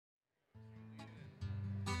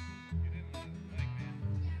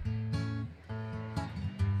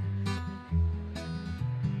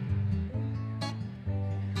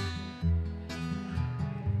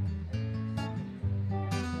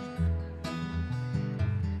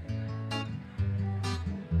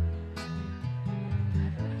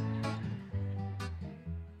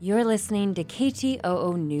You're listening to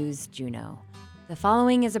KTOO News Juneau. The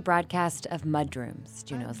following is a broadcast of Mudrooms,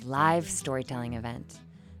 Juneau's live storytelling event.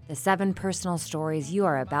 The 7 personal stories you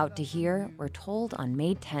are about to hear were told on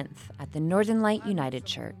May 10th at the Northern Light United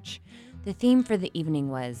Church. The theme for the evening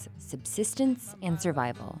was Subsistence and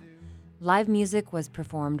Survival. Live music was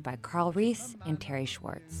performed by Carl Reese and Terry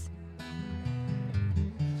Schwartz.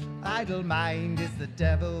 Idle mind is the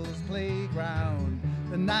devil's playground.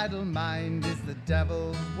 An idle mind is the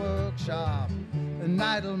devil's workshop. An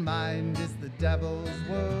idle mind is the devil's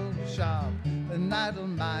workshop. An idle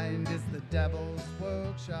mind is the devil's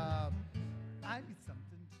workshop. I need something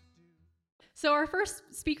to do. So our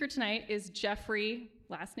first speaker tonight is Jeffrey,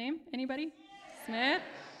 last name, anybody? Smith?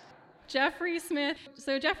 Jeffrey Smith.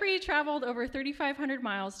 So Jeffrey traveled over 3,500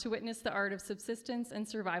 miles to witness the art of subsistence and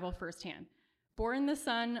survival firsthand. Born the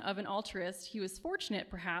son of an altruist, he was fortunate,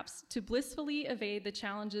 perhaps, to blissfully evade the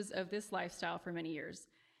challenges of this lifestyle for many years.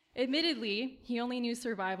 Admittedly, he only knew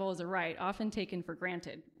survival as a right, often taken for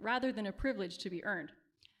granted, rather than a privilege to be earned.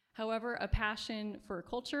 However, a passion for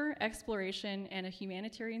culture, exploration, and a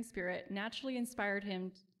humanitarian spirit naturally inspired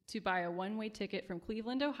him to buy a one-way ticket from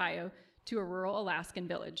Cleveland, Ohio, to a rural Alaskan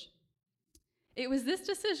village. It was this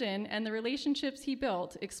decision and the relationships he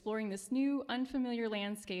built exploring this new, unfamiliar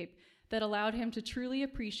landscape that allowed him to truly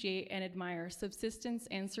appreciate and admire subsistence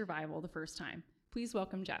and survival the first time. Please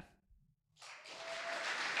welcome Jeff.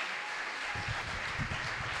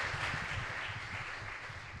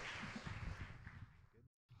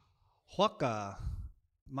 Huaka,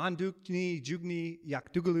 mandukni jugni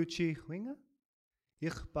yakduguluchi huinga,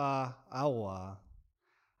 ichba awa.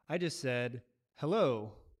 I just said,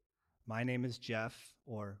 hello, my name is Jeff,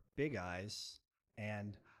 or Big Eyes,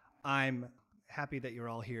 and I'm happy that you're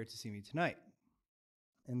all here to see me tonight.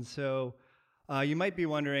 And so you might be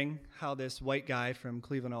wondering how this white guy from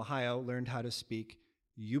Cleveland, Ohio learned how to speak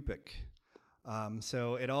Yupik.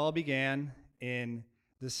 So it all began in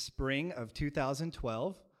the spring of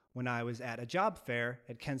 2012 when I was at a job fair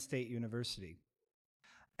at Kent State University.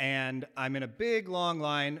 And I'm in a big, long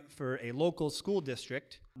line for a local school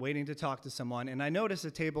district waiting to talk to someone, and I notice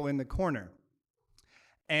a table in the corner.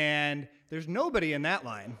 And there's nobody in that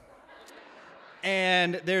line.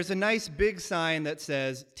 And there's a nice big sign that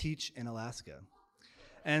says, Teach in Alaska.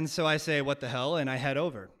 And so I say, what the hell? And I head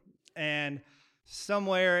over. And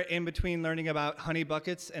somewhere in between learning about honey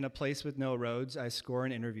buckets and a place with no roads, I score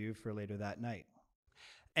an interview for later that night.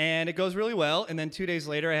 And it goes really well. And then 2 days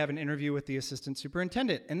later, I have an interview with the assistant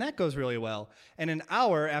superintendent. And that goes really well. And an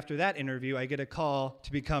hour after that interview, I get a call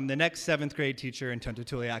to become the next 7th grade teacher in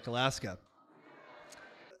Tuntatuliak, Alaska.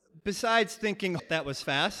 Besides thinking that was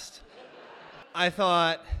fast, I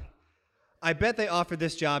thought, I bet they offered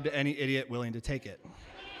this job to any idiot willing to take it.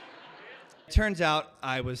 Turns out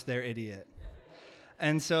I was their idiot.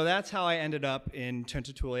 And so that's how I ended up in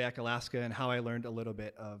Tuntatuliak, Alaska, and how I learned a little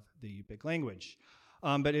bit of the Yupik language.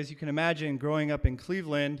 But as you can imagine, growing up in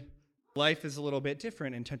Cleveland, life is a little bit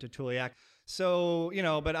different in Tuntatuliak. So,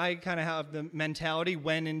 but I kind of have the mentality,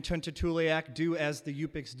 when in Tuntatuliak, do as the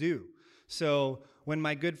Yupiks do. So when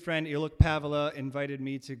my good friend Iluk Pavela invited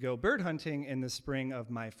me to go bird hunting in the spring of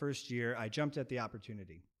my first year, I jumped at the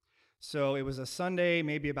opportunity. So it was a Sunday,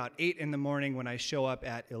 maybe about 8 in the morning when I show up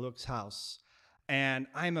at Iluk's house. And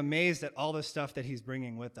I'm amazed at all the stuff that he's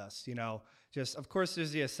bringing with us. Just, of course,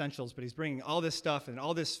 there's the essentials, but he's bringing all this stuff and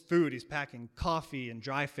all this food. He's packing coffee and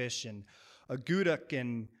dry fish and a guduk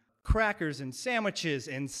and crackers and sandwiches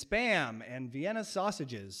and Spam and Vienna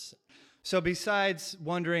sausages. So besides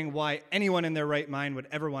wondering why anyone in their right mind would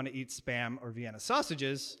ever want to eat Spam or Vienna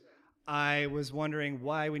sausages, I was wondering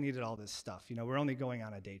why we needed all this stuff. We're only going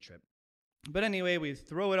on a day trip. But anyway, we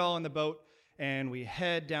throw it all in the boat, and we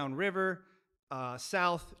head downriver,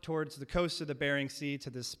 south towards the coast of the Bering Sea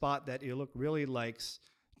to this spot that Iluk really likes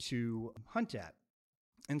to hunt at.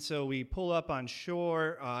 And so we pull up on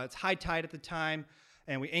shore. It's high tide at the time,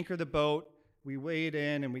 and we anchor the boat. We wade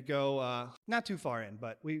in and we go not too far in,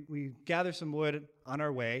 but we gather some wood on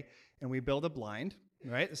our way and we build a blind,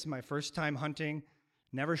 right? This is my first time hunting,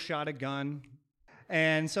 never shot a gun.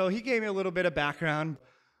 And so he gave me a little bit of background.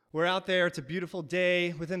 We're out there, it's a beautiful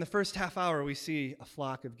day. Within the first half hour, we see a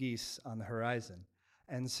flock of geese on the horizon.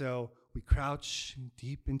 And so we crouch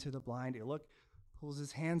deep into the blind. Iluk pulls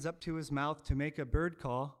his hands up to his mouth to make a bird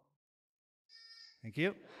call. Thank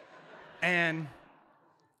you. And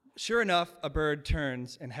sure enough, a bird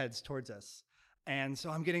turns and heads towards us. And so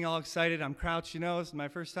I'm getting all excited. I'm crouched, this is my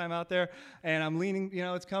first time out there. And I'm leaning,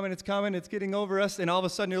 it's coming, it's getting over us. And all of a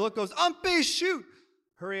sudden, Iluk goes, Umpy, shoot!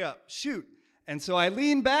 Hurry up, shoot. And so I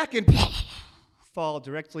lean back and fall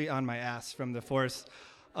directly on my ass from the force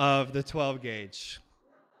of the 12 gauge.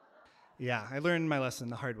 Yeah, I learned my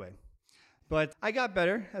lesson the hard way. But I got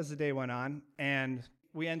better as the day went on, and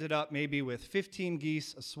we ended up maybe with 15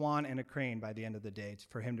 geese, a swan, and a crane by the end of the day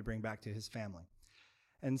for him to bring back to his family.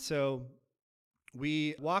 And so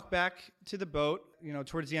we walked back to the boat,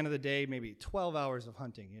 towards the end of the day, maybe 12 hours of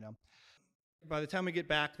hunting, By the time we get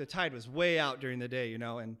back, the tide was way out during the day,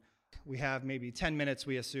 and we have maybe 10 minutes,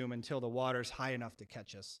 we assume, until the water's high enough to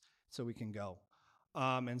catch us so we can go.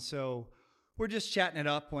 And so we're just chatting it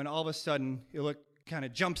up when all of a sudden, kind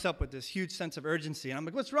of jumps up with this huge sense of urgency. And I'm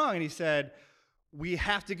like, what's wrong? And he said, we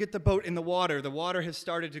have to get the boat in the water. The water has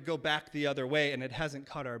started to go back the other way, and it hasn't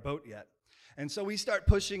caught our boat yet. And so we start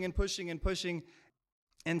pushing and pushing and pushing.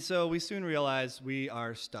 And so we soon realize we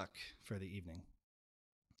are stuck for the evening.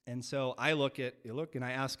 And so I look and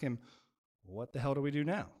I ask him, what the hell do we do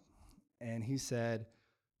now? And he said,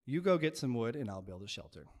 you go get some wood and I'll build a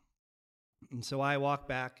shelter. And so I walk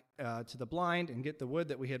back to the blind and get the wood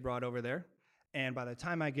that we had brought over there. And by the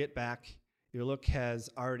time I get back, Iluk has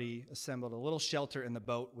already assembled a little shelter in the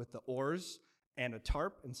boat with the oars and a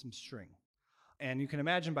tarp and some string. And you can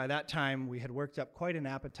imagine by that time we had worked up quite an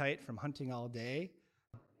appetite from hunting all day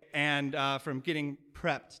and from getting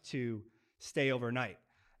prepped to stay overnight.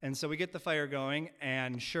 And so we get the fire going,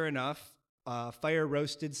 and sure enough,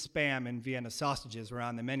 fire-roasted Spam and Vienna sausages were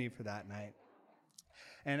on the menu for that night.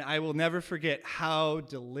 And I will never forget how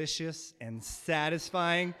delicious and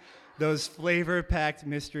satisfying those flavor-packed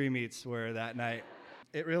mystery meats were that night.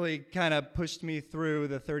 It really kind of pushed me through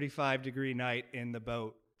the 35-degree night in the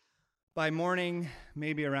boat. By morning,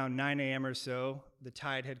 maybe around 9 a.m. or so, the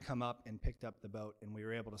tide had come up and picked up the boat, and we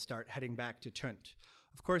were able to start heading back to Tønt.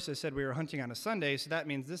 Of course, I said we were hunting on a Sunday, so that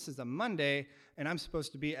means this is a Monday, and I'm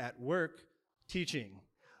supposed to be at work teaching.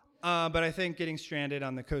 But I think getting stranded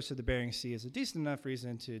on the coast of the Bering Sea is a decent enough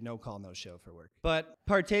reason to no-call, no-show for work. But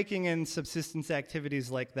partaking in subsistence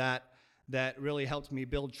activities like that really helped me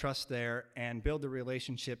build trust there and build the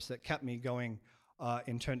relationships that kept me going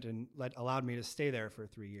in Tønt and allowed me to stay there for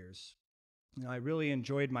 3 years. I really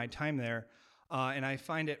enjoyed my time there, and I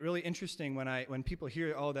find it really interesting when people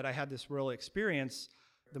hear, that I had this rural experience.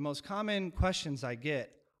 The most common questions I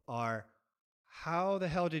get are, how the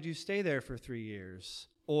hell did you stay there for 3 years?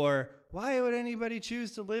 Or, why would anybody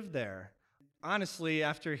choose to live there? Honestly,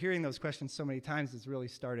 after hearing those questions so many times, it's really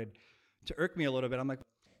started to irk me a little bit. I'm like,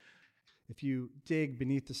 if you dig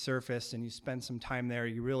beneath the surface and you spend some time there,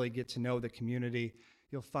 you really get to know the community.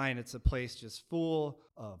 You'll find it's a place just full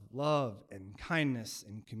of love and kindness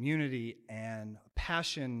and community and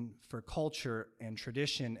passion for culture and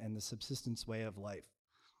tradition and the subsistence way of life.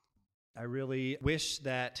 I really wish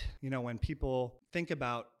that, when people think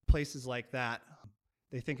about places like that,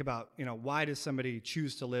 they think about, why does somebody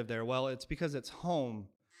choose to live there? Well, it's because it's home.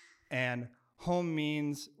 And home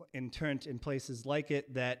means, in Tønt, in places like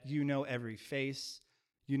it, that you know every face,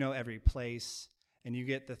 you know every place, and you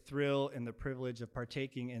get the thrill and the privilege of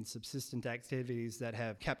partaking in subsistent activities that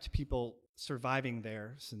have kept people surviving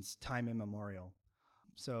there since time immemorial.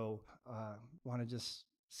 So I want to just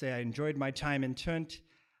say I enjoyed my time in Tønt,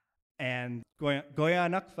 and Goya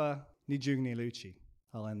Nakva Nijugni Luchi.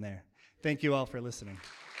 I'll end there. Thank you all for listening.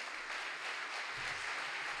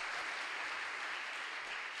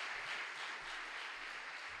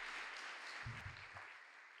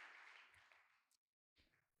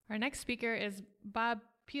 Our next speaker is Bob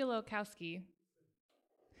Pielokowski.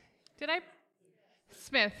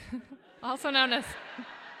 Smith, also known as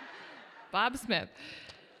Bob Smith.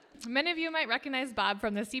 Many of you might recognize Bob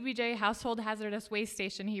from the CBJ Household Hazardous Waste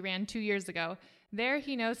Station he ran 2 years ago. There,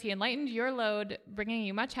 he knows he enlightened your load, bringing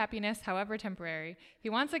you much happiness, however temporary. He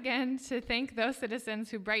wants again to thank those citizens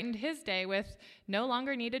who brightened his day with no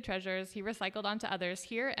longer needed treasures he recycled onto others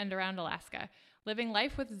here and around Alaska. Living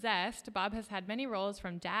life with zest, Bob has had many roles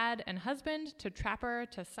from dad and husband to trapper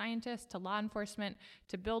to scientist to law enforcement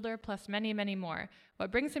to builder, plus many, many more.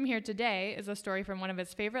 What brings him here today is a story from one of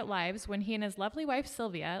his favorite lives when he and his lovely wife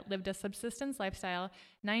Sylvia lived a subsistence lifestyle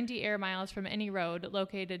 90 air miles from any road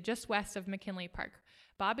located just west of McKinley Park.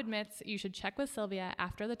 Bob admits you should check with Sylvia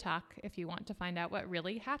after the talk if you want to find out what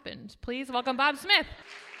really happened. Please welcome Bob Smith.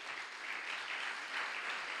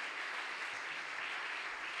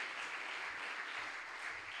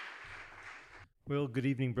 Well, good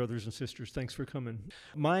evening, brothers and sisters. Thanks for coming.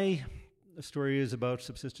 My story is about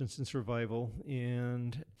subsistence and survival,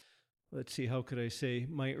 and let's see, how could I say?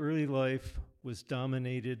 My early life was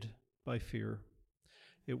dominated by fear.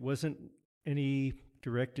 It wasn't any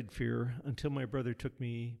directed fear until my brother took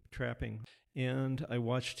me trapping, and I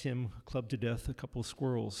watched him club to death a couple of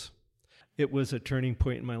squirrels. It was a turning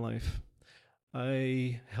point in my life.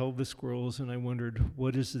 I held the squirrels, and I wondered,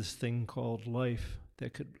 what is this thing called life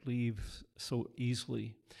that could leave so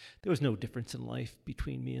easily. There was no difference in life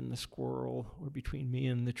between me and the squirrel or between me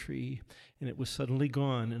and the tree, and it was suddenly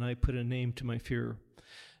gone, and I put a name to my fear.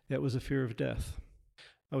 That was a fear of death.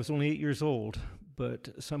 I was only 8 years old, but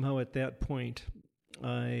somehow at that point,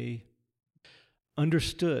 I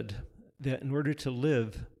understood that in order to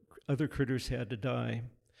live, other critters had to die,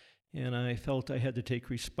 and I felt I had to take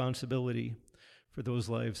responsibility for those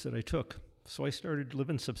lives that I took. So I started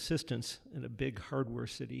living subsistence in a big hardware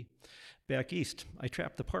city back east. I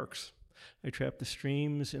trapped the parks. I trapped the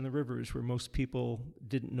streams and the rivers where most people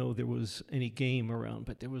didn't know there was any game around,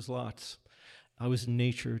 but there was lots. I was in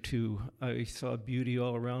nature too. I saw beauty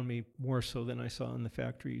all around me, more so than I saw in the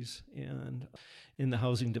factories and in the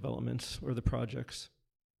housing developments or the projects.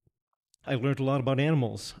 I learned a lot about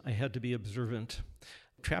animals. I had to be observant.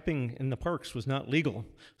 Trapping in the parks was not legal,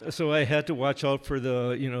 so I had to watch out for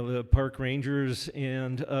the park rangers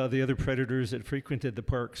and the other predators that frequented the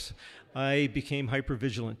parks. I became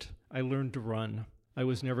hypervigilant. I learned to run. I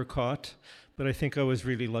was never caught, but I think I was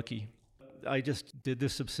really lucky. I just did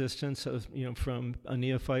this subsistence, from a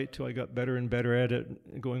neophyte till I got better and better at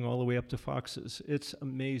it, going all the way up to foxes. It's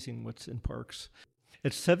amazing what's in parks.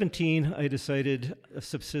 At 17, I decided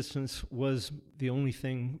subsistence was the only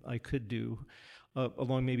thing I could do,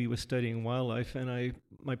 along maybe with studying wildlife, and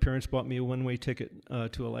my parents bought me a one-way ticket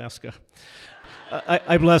to Alaska.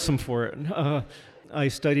 I bless them for it. I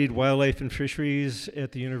studied wildlife and fisheries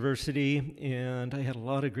at the university, and I had a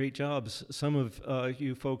lot of great jobs. Some of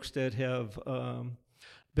you folks that have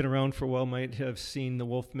been around for a while might have seen The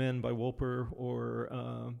Wolfmen by Wolper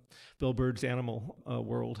or Bill Bird's Animal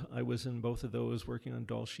World. I was in both of those, working on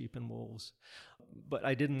Dall sheep and wolves. But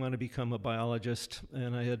I didn't want to become a biologist,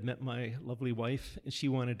 and I had met my lovely wife, and she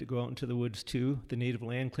wanted to go out into the woods too. The native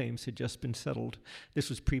land claims had just been settled. This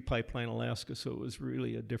was pre-pipeline Alaska, so it was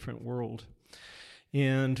really a different world.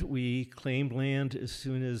 And we claimed land as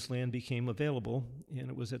soon as land became available, and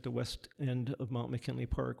it was at the west end of Mount McKinley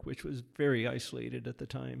Park, which was very isolated at the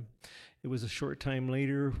time. It was a short time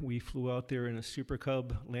later, we flew out there in a Super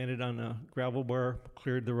Cub, landed on a gravel bar,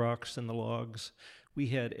 cleared the rocks and the logs. We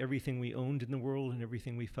had everything we owned in the world and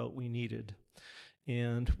everything we felt we needed.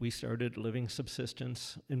 And we started living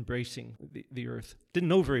subsistence, embracing the earth. Didn't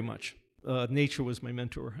know very much. Nature was my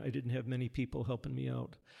mentor. I didn't have many people helping me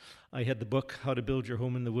out. I had the book, How to Build Your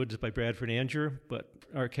Home in the Woods by Bradford Anger, but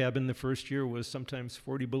our cabin the first year was sometimes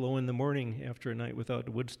 40 below in the morning after a night without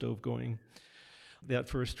a wood stove going. That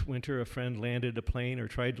first winter, a friend landed a plane, or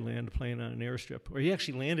tried to land a plane on an airstrip. Or he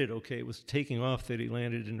actually landed okay. It was taking off that he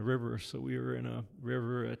landed in a river, so we were in a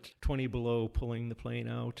river at 20 below pulling the plane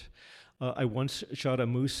out. I once shot a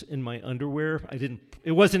moose in my underwear.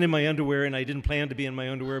 It wasn't in my underwear, and I didn't plan to be in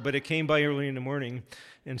my underwear, but it came by early in the morning,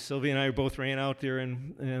 and Sylvia and I both ran out there,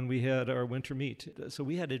 and we had our winter meet. So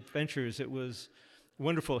we had adventures. It was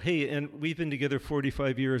wonderful. Hey, and we've been together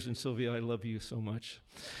 45 years, and Sylvia, I love you so much.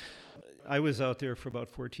 I was out there for about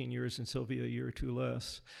 14 years, and Sylvia a year or two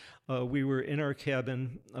less. We were in our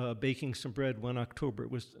cabin baking some bread one October.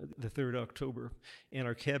 It was the 3rd October. And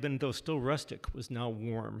our cabin, though still rustic, was now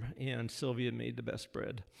warm, and Sylvia made the best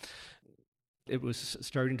bread. It was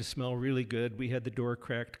starting to smell really good. We had the door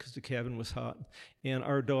cracked because the cabin was hot. And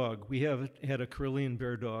our dog, we had a Karelian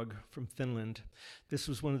bear dog from Finland. This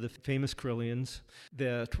was one of the famous Karelians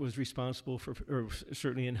that was responsible for, or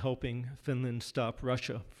certainly in helping Finland stop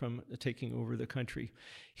Russia from taking over the country.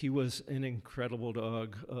 He was an incredible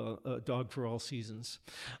dog, a dog for all seasons.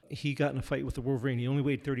 He got in a fight with the Wolverine. He only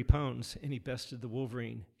weighed 30 pounds, and he bested the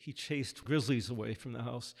Wolverine. He chased grizzlies away from the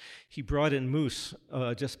house. He brought in moose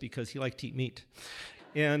just because he liked to eat meat.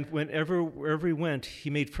 And wherever he went,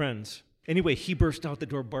 he made friends. Anyway, he burst out the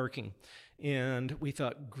door barking. And we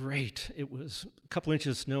thought, great. It was a couple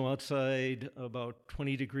inches of snow outside, about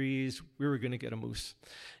 20 degrees. We were going to get a moose.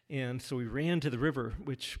 And so we ran to the river,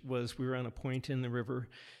 we were on a point in the river.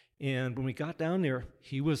 And when we got down there,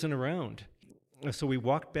 he wasn't around. So we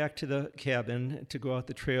walked back to the cabin to go out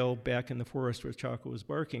the trail back in the forest where Chaco was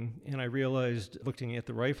barking. And I realized, looking at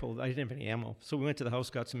the rifle, I didn't have any ammo. So we went to the house,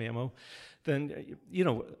 got some ammo. Then,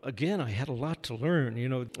 again, I had a lot to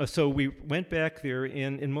learn, So we went back there,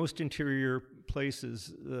 and in most interior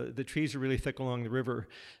places, the trees are really thick along the river.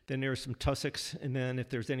 Then there's some tussocks, and then if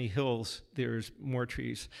there's any hills, there's more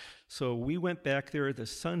trees. So we went back there. The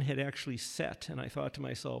sun had actually set, and I thought to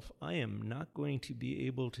myself, I am not going to be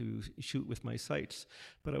able to shoot with my sights,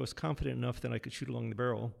 but I was confident enough that I could shoot along the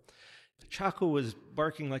barrel. Chaco was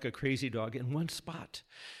barking like a crazy dog in one spot.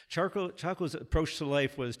 Chaco's approach to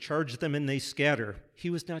life was charge them and they scatter. He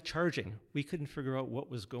was not charging. We couldn't figure out what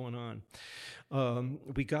was going on.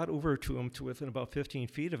 We got over to him to within about 15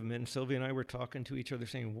 feet of him, and Sylvia and I were talking to each other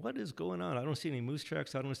saying, what is going on? I don't see any moose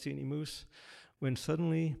tracks. I don't see any moose. When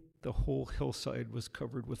suddenly the whole hillside was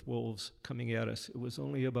covered with wolves coming at us. It was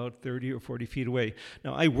only about 30 or 40 feet away.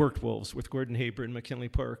 Now, I worked wolves with Gordon Haber in McKinley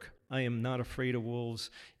Park. I am not afraid of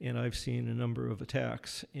wolves, and I've seen a number of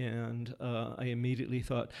attacks, and I immediately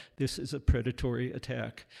thought, this is a predatory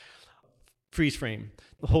attack. Freeze frame.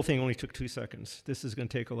 The whole thing only took 2 seconds. This is going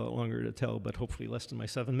to take a lot longer to tell, but hopefully less than my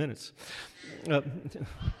 7 minutes.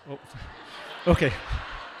 Okay.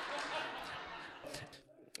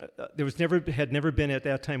 There had never been at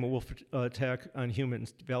that time a wolf attack on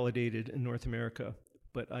humans validated in North America,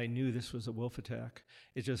 but I knew this was a wolf attack.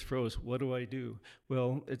 It just froze. What do I do?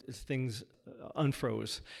 Well, things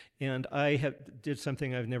unfroze, and I did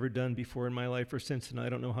something I've never done before in my life or since, and I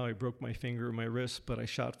don't know how I broke my finger or my wrist, but I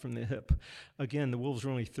shot from the hip. Again, the wolves were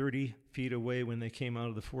only 30 feet away when they came out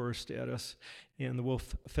of the forest at us, and the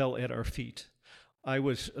wolf fell at our feet. I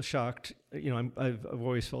was shocked. I've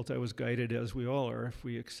always felt I was guided, as we all are, if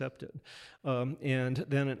we accept it. And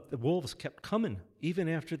then the wolves kept coming, even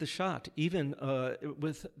after the shot, even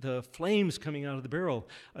with the flames coming out of the barrel.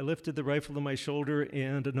 I lifted the rifle to my shoulder,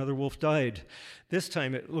 and another wolf died. This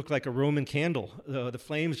time, it looked like a Roman candle. The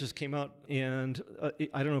flames just came out, and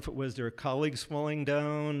I don't know if it was their colleagues falling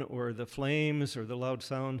down, or the flames, or the loud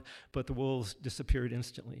sound, but the wolves disappeared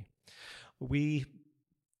instantly.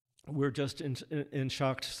 We're just in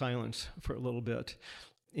shocked silence for a little bit.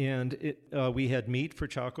 And we had meat for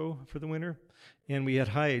Chaco for the winter, and we had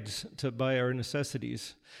hides to buy our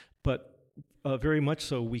necessities. But very much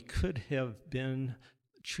so, we could have been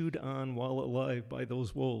chewed on while alive by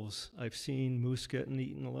those wolves. I've seen moose getting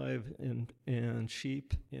eaten alive, and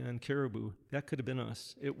sheep and caribou. That could have been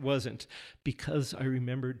us. It wasn't, because I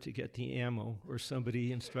remembered to get the ammo, or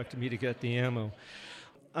somebody instructed me to get the ammo.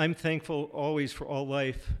 I'm thankful always for all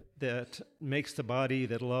life that makes the body,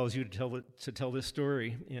 that allows you to tell this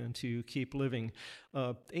story and to keep living.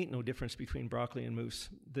 Ain't no difference between broccoli and moose.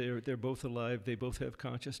 They're both alive. They both have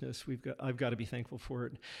consciousness. I've got to be thankful for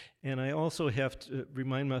it. And I also have to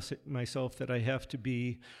remind myself that I have to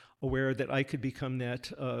be aware that I could become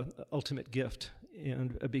that ultimate gift,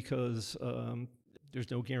 and because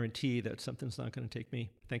there's no guarantee that something's not going to take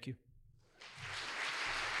me. Thank you.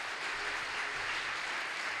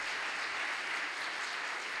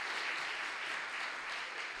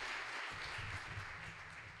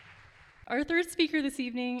 Our third speaker this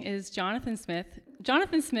evening is Jonathan Smith.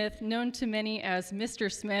 Jonathan Smith, known to many as Mr.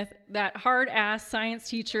 Smith, that hard-ass science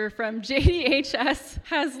teacher from JDHS,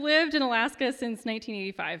 has lived in Alaska since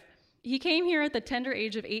 1985. He came here at the tender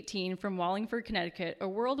age of 18 from Wallingford, Connecticut, a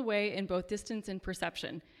world away in both distance and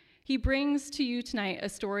perception. He brings to you tonight a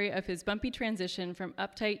story of his bumpy transition from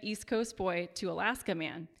uptight East Coast boy to Alaska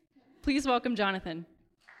man. Please welcome Jonathan.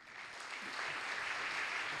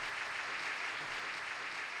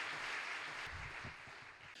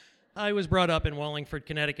 I was brought up in Wallingford,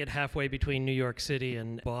 Connecticut, halfway between New York City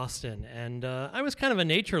and Boston, and I was kind of a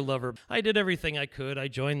nature lover. I did everything I could. I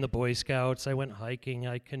joined the Boy Scouts, I went hiking,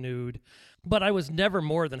 I canoed, but I was never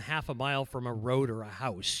more than half a mile from a road or a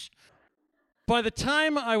house. By the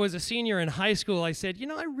time I was a senior in high school, I said,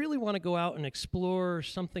 I really want to go out and explore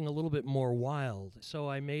something a little bit more wild. So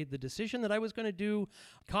I made the decision that I was going to do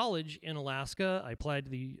college in Alaska. I applied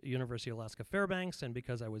to the University of Alaska Fairbanks, and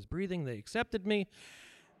because I was breathing, they accepted me.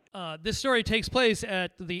 This story takes place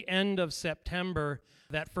at the end of September,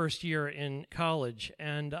 that first year in college,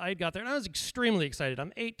 and I got there, and I was extremely excited.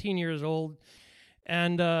 I'm 18 years old,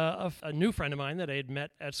 and a new friend of mine that I had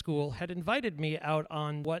met at school had invited me out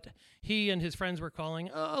on what he and his friends were calling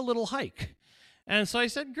a little hike. And so I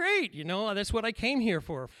said, great, that's what I came here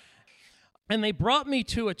for. And they brought me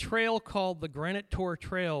to a trail called the Granite Tor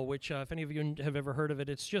Trail, which, if any of you have ever heard of it,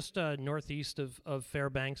 it's just northeast of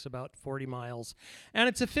Fairbanks, about 40 miles. And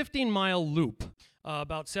it's a 15-mile loop,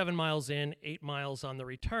 about 7 miles in, 8 miles on the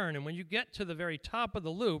return. And when you get to the very top of the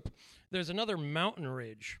loop, there's another mountain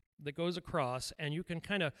ridge that goes across, and you can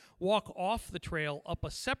kind of walk off the trail up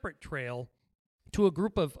a separate trail to a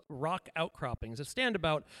group of rock outcroppings that stand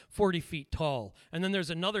about 40 feet tall. And then there's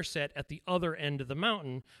another set at the other end of the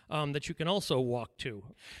mountain that you can also walk to.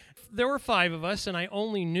 There were 5 of us, and I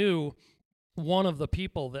only knew one of the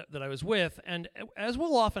people that I was with. And as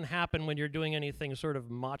will often happen when you're doing anything sort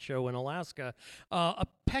of macho in Alaska, a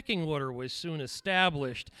pecking order was soon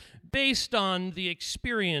established based on the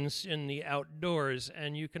experience in the outdoors.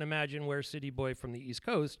 And you can imagine where City Boy from the East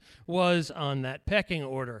Coast was on that pecking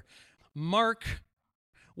order. Mark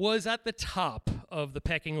was at the top of the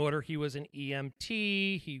pecking order. He was an EMT.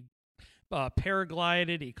 He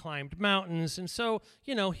paraglided. He climbed mountains. And so,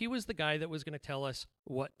 he was the guy that was going to tell us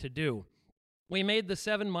what to do. We made the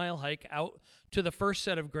 7-mile hike out to the first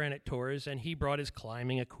set of granite tours, and he brought his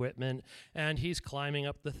climbing equipment, and he's climbing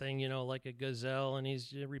up the thing, like a gazelle, and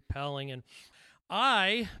he's rappelling. And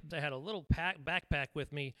I had a little backpack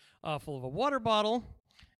with me full of a water bottle,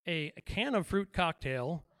 a can of fruit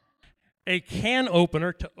cocktail, a can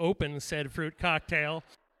opener to open said fruit cocktail,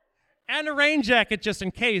 and a rain jacket just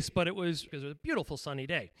in case, but it was a beautiful sunny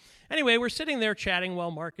day. Anyway, we're sitting there chatting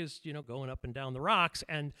while Mark is, going up and down the rocks,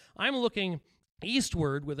 and I'm looking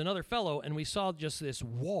eastward with another fellow, and we saw just this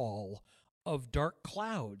wall of dark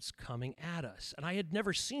clouds coming at us. And I had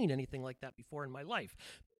never seen anything like that before in my life.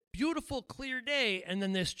 Beautiful, clear day, and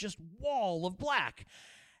then this just wall of black.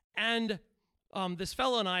 And this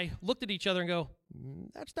fellow and I looked at each other and go,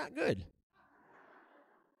 that's not good.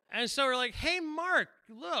 And so we're like, hey, Mark,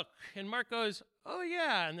 look. And Mark goes, oh,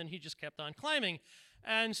 yeah. And then he just kept on climbing.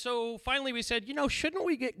 And so finally we said, shouldn't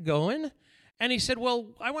we get going? And he said, well,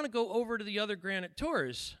 I want to go over to the other granite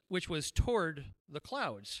tours, which was toward the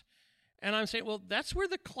clouds. And I'm saying, well, that's where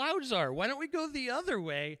the clouds are. Why don't we go the other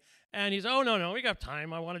way? And he's, oh, no, we got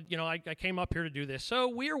time. I came up here to do this. So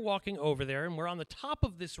we are walking over there, and we're on the top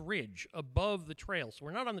of this ridge above the trail. So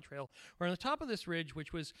we're not on the trail. We're on the top of this ridge,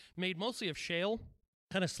 which was made mostly of shale,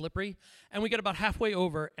 kind of slippery. And we get about halfway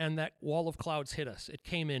over, and that wall of clouds hit us. It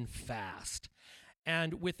came in fast.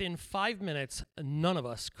 And within 5 minutes, none of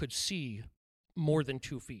us could see more than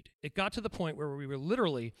 2 feet. It got to the point where we were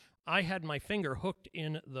literally, I had my finger hooked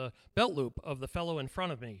in the belt loop of the fellow in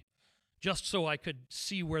front of me, just so I could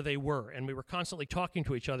see where they were. And we were constantly talking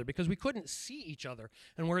to each other because we couldn't see each other.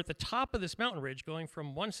 And we're at the top of this mountain ridge going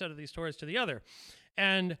from one set of these tours to the other.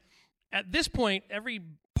 And at this point, every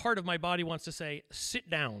part of my body wants to say, sit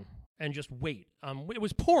down and just wait. It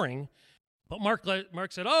was pouring. But Mark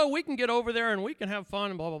said, oh, we can get over there and we can have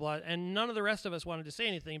fun and blah, blah, blah. And none of the rest of us wanted to say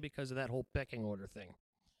anything because of that whole pecking order thing.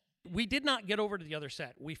 We did not get over to the other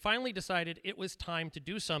set. We finally decided it was time to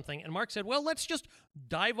do something. And Mark said, well, let's just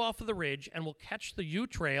dive off of the ridge and we'll catch the U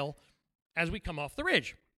trail as we come off the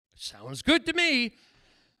ridge. Sounds good to me.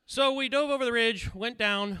 So we dove over the ridge, went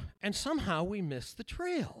down, and somehow we missed the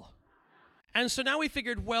trail. And so now we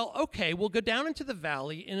figured, well, okay, we'll go down into the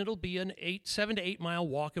valley, and it'll be an 7 to 8 mile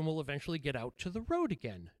walk, and we'll eventually get out to the road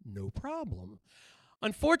again. No problem.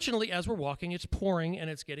 Unfortunately, as we're walking, it's pouring, and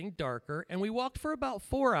it's getting darker, and we walked for about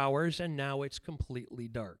 4 hours, and now it's completely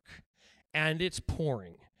dark. And it's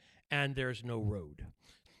pouring, and there's no road.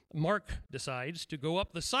 Mark decides to go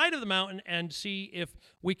up the side of the mountain and see if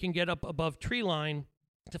we can get up above tree line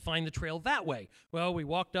to find the trail that way. Well, we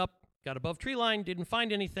walked up, got above tree line, didn't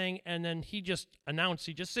find anything, and then he just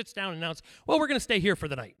sits down and announced, well, we're going to stay here for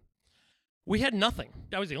the night. We had nothing.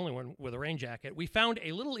 I was the only one with a rain jacket. We found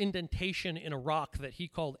a little indentation in a rock that he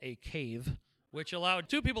called a cave, which allowed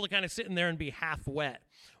 2 people to kind of sit in there and be half wet.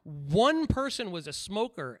 One person was a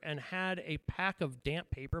smoker and had a pack of damp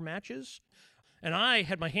paper matches, and I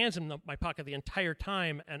had my hands in my pocket the entire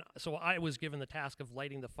time, and so I was given the task of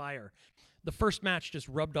lighting the fire. The first match just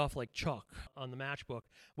rubbed off like chalk on the matchbook.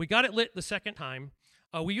 We got it lit the second time.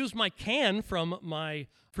 We used my can from my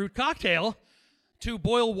fruit cocktail to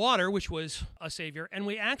boil water, which was a savior, and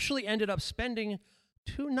we actually ended up spending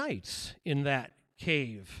 2 nights in that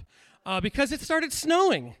cave because it started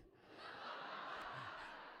snowing.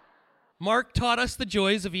 Mark taught us the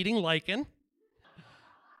joys of eating lichen.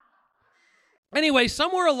 Anyway,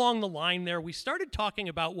 somewhere along the line there, we started talking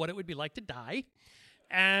about what it would be like to die.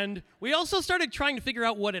 And we also started trying to figure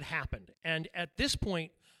out what had happened. And at this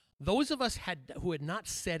point, those of us who had not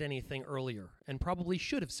said anything earlier, and probably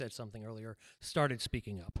should have said something earlier, started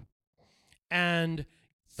speaking up. And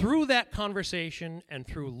through that conversation and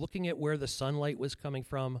through looking at where the sunlight was coming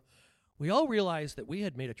from, we all realized that we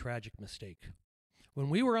had made a tragic mistake. When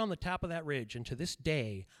we were on the top of that ridge, and to this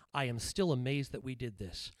day, I am still amazed that we did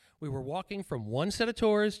this. We were walking from one set of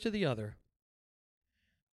tours to the other.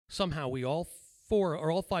 Somehow we all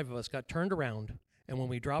 5 of us got turned around, and when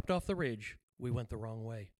we dropped off the ridge, we went the wrong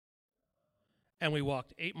way. And we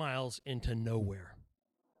walked 8 miles into nowhere.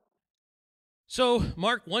 So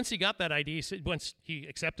Mark, once he got that idea, once he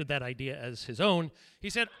accepted that idea as his own, he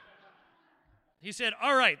said,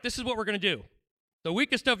 all right, this is what we're going to do. The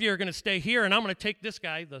weakest of you are going to stay here, and I'm going to take this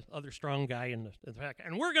guy, the other strong guy in the back,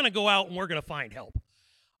 and we're going to go out and we're going to find help.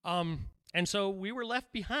 And so we were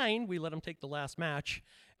left behind. We let him take the last match.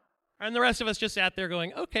 And the rest of us just sat there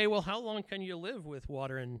going, okay, well, how long can you live with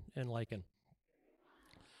water and lichen?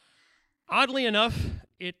 Oddly enough,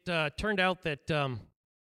 it turned out that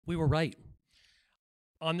We were right.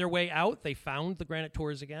 On their way out, they found the Granite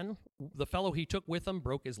Tours again. The fellow he took with him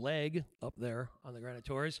broke his leg up there on the Granite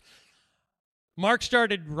Tours. Mark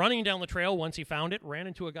started running down the trail once he found it, ran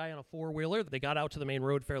into a guy on a four-wheeler. They got out to the main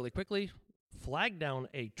road fairly quickly, flagged down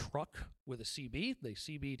a truck with a CB. They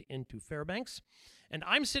CB'd into Fairbanks. And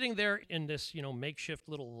I'm sitting there in this, makeshift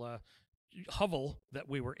little hovel that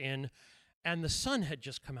we were in, and the sun had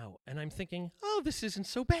just come out. And I'm thinking, oh, this isn't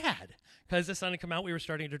so bad. Because the sun had come out, we were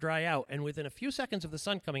starting to dry out. And within a few seconds of the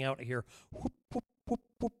sun coming out, I hear whoop, whoop, whoop,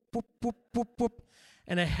 whoop, whoop, whoop, whoop, whoop,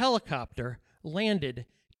 and a helicopter landed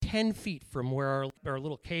 10 feet from where our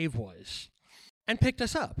little cave was and picked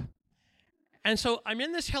us up. And so I'm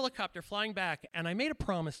in this helicopter flying back, and I made a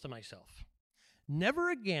promise to myself. Never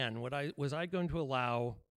again was I going to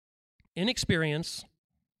allow inexperience,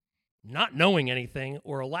 not knowing anything,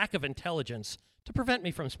 or a lack of intelligence to prevent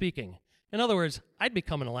me from speaking. In other words, I'd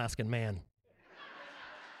become an Alaskan man.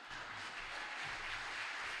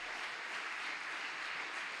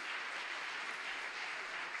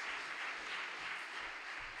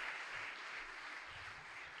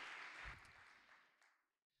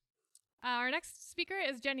 Our next speaker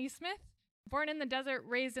is Jenny Smith. Born in the desert,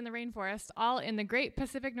 raised in the rainforest, all in the great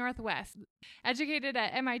Pacific Northwest. Educated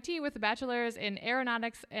at MIT with a bachelor's in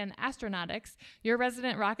aeronautics and astronautics, your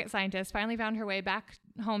resident rocket scientist finally found her way back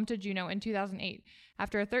home to Juneau in 2008.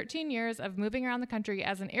 After 13 years of moving around the country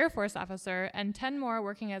as an Air Force officer and 10 more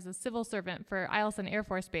working as a civil servant for Eielson Air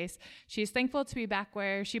Force Base, she's thankful to be back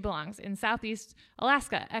where she belongs, in Southeast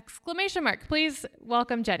Alaska! ! Please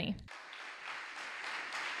welcome Jenny.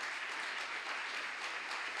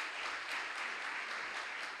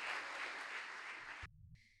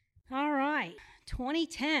 All right,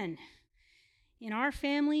 2010. In our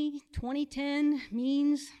family, 2010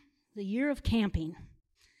 means the year of camping.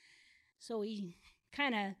 So we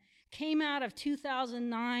kind of came out of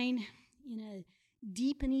 2009 in a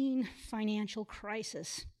deepening financial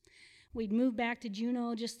crisis. We'd moved back to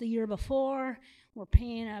Juneau just the year before. We're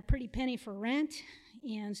paying a pretty penny for rent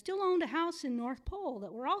and still owned a house in North Pole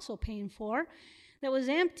that we're also paying for. That was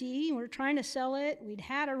empty. We were trying to sell it. We'd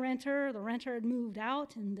had a renter. The renter had moved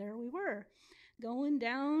out, and there we were, going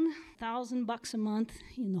down $1,000 a month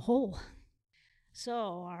in the hole.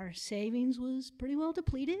 So our savings was pretty well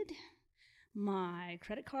depleted. My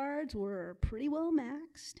credit cards were pretty well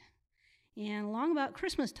maxed. And along about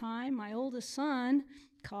Christmas time, my oldest son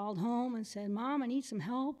called home and said, "Mom, I need some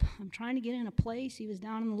help. I'm trying to get in a place." He was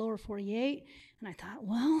down in the lower 48. And I thought,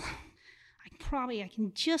 well, I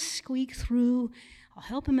can just squeak through. I'll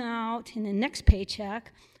help him out. And the next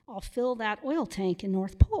paycheck, I'll fill that oil tank in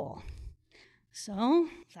North Pole. So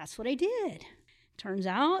that's what I did. Turns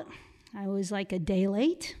out I was like a day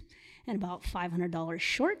late and about $500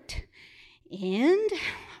 short. And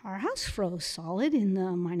our house froze solid in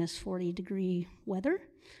the minus 40 degree weather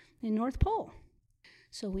in North Pole.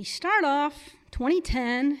 So we start off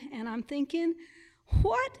 2010, and I'm thinking,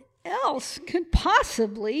 what else could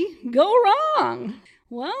possibly go wrong?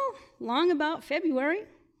 Well, long about February,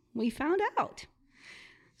 we found out.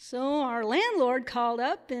 So our landlord called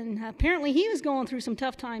up, and apparently he was going through some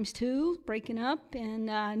tough times too, breaking up, and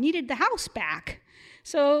needed the house back.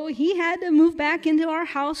 So he had to move back into our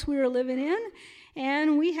house we were living in,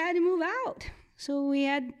 and we had to move out. So we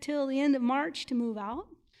had till the end of March to move out.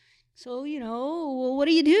 So, what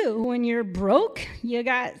do you do when you're broke? You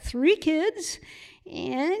got 3 kids,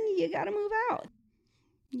 and you got to move out.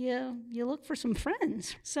 You look for some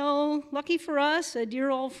friends. So lucky for us, a dear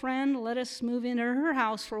old friend let us move into her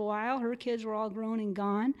house for a while. Her kids were all grown and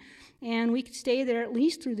gone, and we could stay there at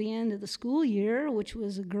least through the end of the school year, which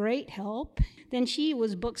was a great help. Then she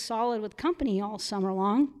was booked solid with company all summer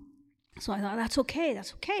long. So I thought, that's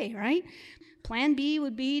okay, right? Plan B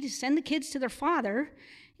would be to send the kids to their father,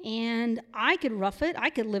 and I could rough it. I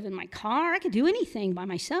could live in my car. I could do anything by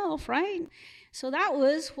myself, right? So that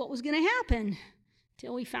was what was going to happen,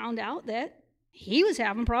 till we found out that he was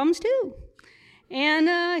having problems too.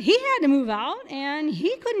 And he had to move out, and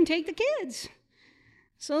he couldn't take the kids.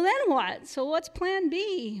 So then what? So what's plan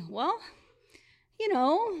B? Well,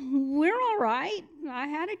 we're all right. I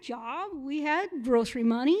had a job. We had grocery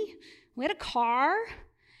money. We had a car.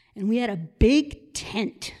 And we had a big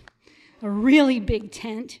tent, a really big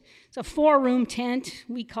tent. It's a 4-room tent.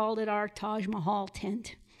 We called it our Taj Mahal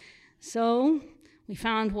tent. So we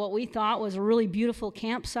found what we thought was a really beautiful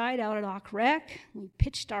campsite out at Auk Rec. We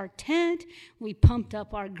pitched our tent. We pumped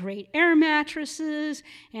up our great air mattresses,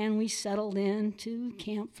 and we settled in to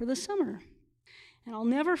camp for the summer. And I'll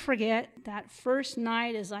never forget that first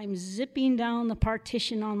night as I'm zipping down the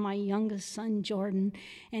partition on my youngest son, Jordan,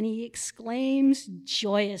 and he exclaims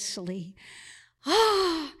joyously,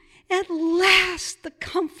 Ah, at last the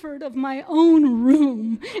comfort of my own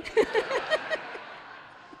room.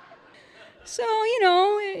 So,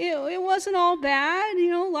 it wasn't all bad.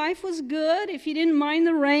 Life was good if you didn't mind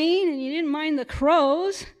the rain and you didn't mind the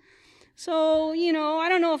crows. So, I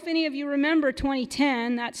don't know if any of you remember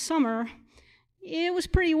 2010, that summer. It was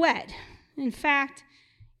pretty wet. In fact,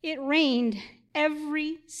 it rained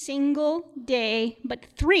every single day but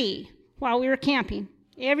 3 while we were camping,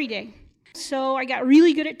 every day. So I got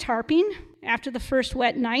really good at tarping after the first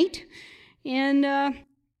wet night. And if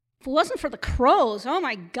it wasn't for the crows, oh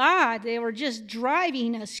my God, they were just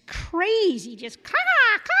driving us crazy, just caw,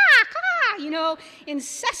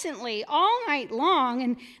 incessantly all night long.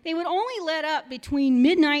 And they would only let up between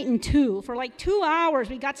midnight and 2. For like 2 hours,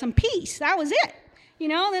 we got some peace. That was it.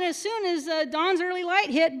 Then as soon as dawn's early light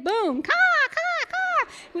hit, boom, caw.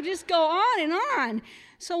 We'd just go on and on.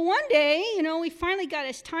 So one day, we finally got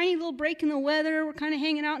this tiny little break in the weather. We're kind of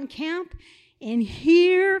hanging out in camp. And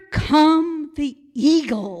here come the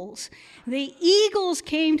eagles. The eagles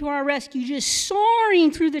came to our rescue, just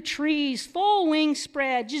soaring through the trees, full wing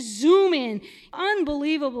spread, just zooming.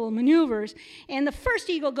 Unbelievable maneuvers. And the first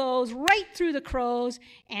eagle goes right through the crows,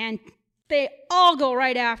 and they all go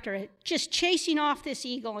right after it, just chasing off this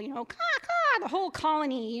eagle, the whole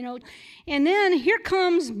colony, And then here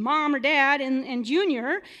comes Mom or Dad and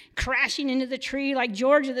Junior crashing into the tree like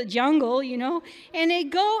George of the Jungle, And they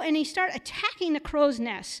go and they start attacking the crow's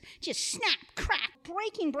nests. Just snap, crack,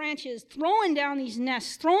 breaking branches, throwing down these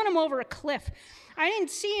nests, throwing them over a cliff. I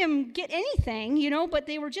didn't see them get anything, but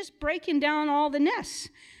they were just breaking down all the nests.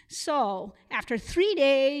 So after 3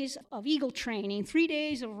 days of eagle training, 3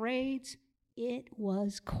 days of raids, it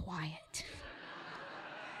was quiet.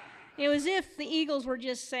 It was as if the eagles were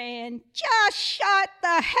just saying, just shut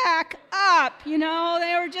the heck up. They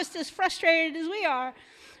were just as frustrated as we are.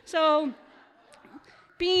 So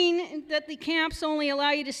being that the camps only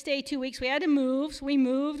allow you to stay 2 weeks, we had to move. So we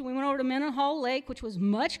moved. We went over to Mendenhall Lake, which was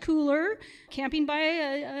much cooler. Camping by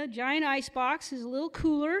a giant ice box is a little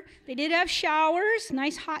cooler. They did have showers,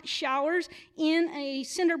 nice hot showers, in a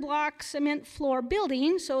cinder block cement floor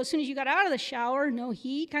building. So as soon as you got out of the shower, no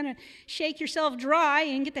heat, kind of shake yourself dry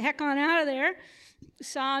and get the heck on out of there.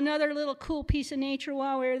 Saw another little cool piece of nature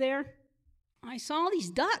while we were there. I saw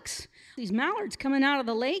these ducks, these mallards coming out of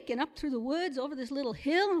the lake and up through the woods over this little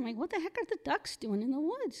hill. I'm like, what the heck are the ducks doing in the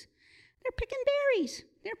woods? They're picking berries.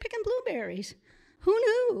 They're picking blueberries. Who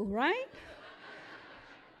knew, right?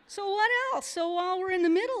 So what else? So while we're in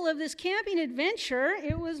the middle of this camping adventure,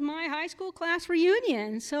 it was my high school class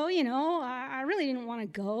reunion. So, I really didn't want to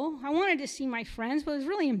go. I wanted to see my friends, but it was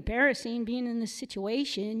really embarrassing being in this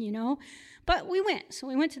situation, But we went. So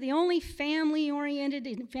we went to the only family-oriented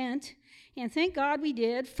event. And thank God we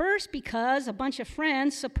did. First, because a bunch of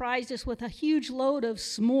friends surprised us with a huge load of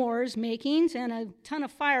s'mores makings and a ton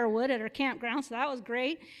of firewood at our campground, so that was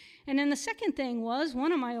great. And then the second thing was,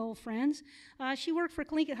 one of my old friends, she worked for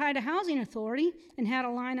Tlingit-Haida Housing Authority and had a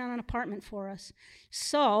line on an apartment for us.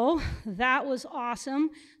 So that was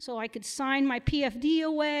awesome. So I could sign my PFD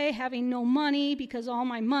away, having no money because all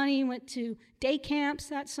my money went to day camps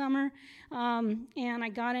that summer. And I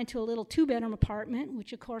got into a little 2-bedroom apartment,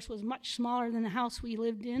 which of course was much smaller than the house we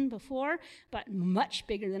lived in before, but much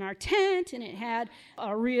bigger than our tent, and it had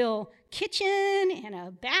a real kitchen and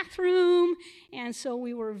a bathroom, and so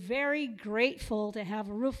we were very grateful to have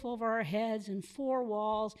a roof over our heads and 4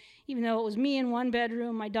 walls, even though it was me in one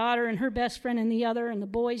bedroom, my daughter and her best friend in the other, and the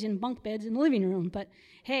boys in bunk beds in the living room. But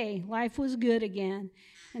hey, life was good again.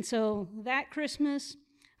 And so that Christmas,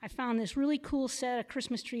 I found this really cool set of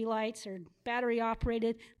Christmas tree lights, or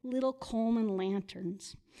battery-operated little Coleman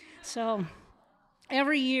lanterns. So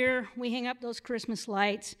every year we hang up those Christmas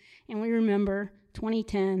lights, and we remember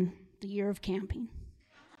 2010, the year of camping.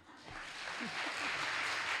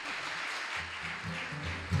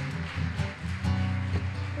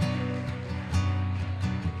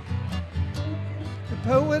 The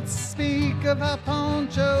poets speak of how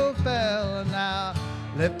Poncho fell, and now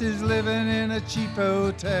left is living in a cheap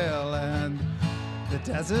hotel, and the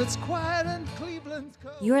desert's quiet and Cleveland's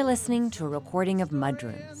cold. You are listening to a recording of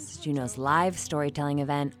Mudrooms, Juneau's live storytelling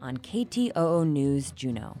event on KTOO News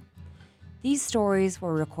Juneau. These stories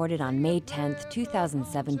were recorded on May 10th,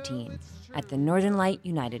 2017, at the Northern Light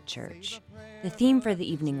United Church. The theme for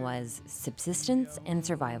the evening was Subsistence and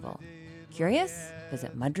Survival. Curious?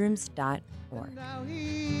 Visit mudrooms.org. Now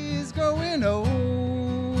he's growing old.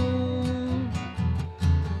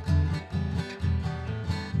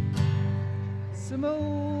 Some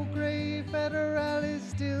old gray federalists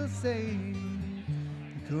still say you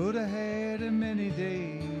could have had him any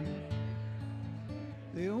day.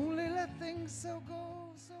 They only let things so go.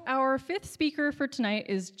 Our fifth speaker for tonight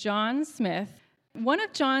is John Smith. One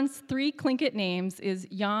of John's three Tlingit names is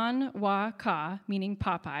Yan Wa Ka, meaning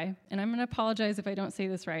Popeye, and I'm going to apologize if I don't say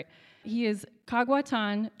this right. He is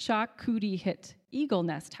Kagwatan Chak Kudi Hit, Eagle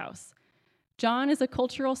Nest House. John is a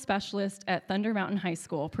cultural specialist at Thunder Mountain High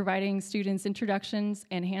School, providing students introductions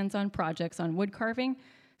and hands-on projects on wood carving,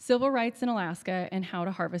 civil rights in Alaska, and how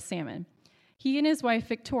to harvest salmon. He and his wife,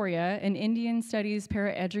 Victoria, an Indian studies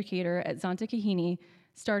paraeducator at Zantakahini,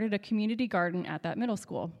 started a community garden at that middle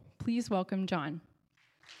school. Please welcome John.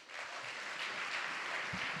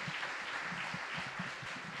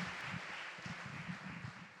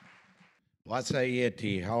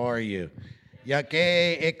 Wasayeti, how are you?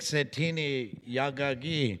 Yake Exetini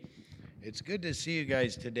Yagagi. It's good to see you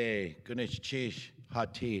guys today. Gunesh Chish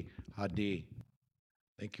Hati Hadi.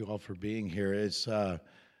 Thank you all for being here.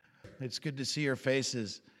 It's good to see your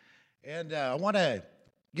faces. And I want to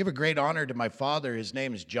give a great honor to my father. His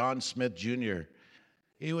name is John Smith Jr.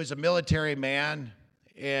 He was a military man,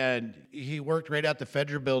 and he worked right at the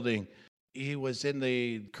Federal Building. He was in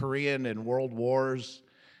the Korean and World Wars,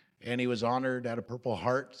 and he was honored at a Purple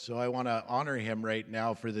Heart. So I want to honor him right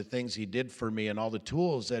now for the things he did for me and all the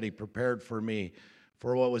tools that he prepared for me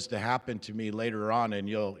for what was to happen to me later on, and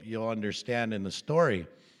you'll understand in the story.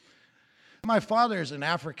 My father is an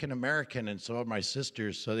African American, and so are my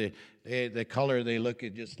sisters. So the color they look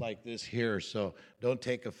at just like this here. So don't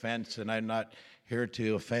take offense, and I'm not here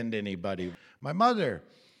to offend anybody. My mother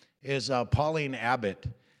is Pauline Abbott,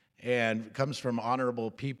 and comes from honorable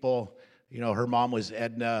people. You know, her mom was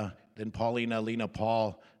Edna, then Paulina Lena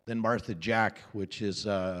Paul, then Martha Jack, which is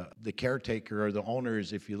the caretaker or the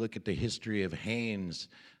owners. If you look at the history of Haynes,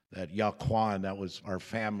 that Yaquan, that was our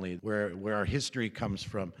family, where our history comes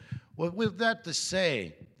from. Well, with that to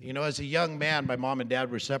say, you know, as a young man, my mom and dad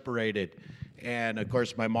were separated. And of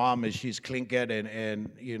course, my mom, she's Tlingit, and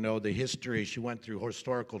you know, the history, she went through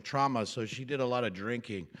historical trauma, so she did a lot of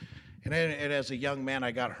drinking. And as a young man,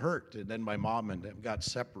 I got hurt, and then my mom and them got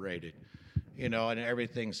separated. You know, and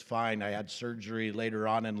everything's fine. I had surgery later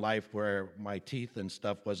on in life where my teeth and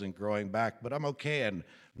stuff wasn't growing back, but I'm okay, and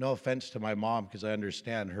no offense to my mom because I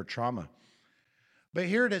understand her trauma. But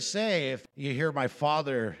here to say, if you hear my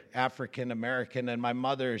father, African American, and my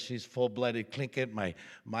mother, she's full-blooded Tlingit,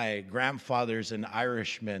 my grandfather's an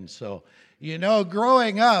Irishman. So, you know,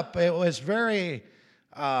 growing up, it was very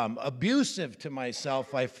abusive to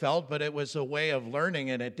myself, I felt, but it was a way of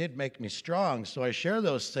learning, and it did make me strong. So I share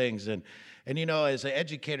those things. And you know, as an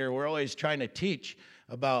educator, we're always trying to teach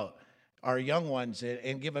about our young ones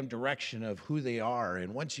and give them direction of who they are.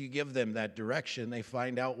 And once you give them that direction, they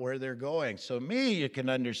find out where they're going. So me, you can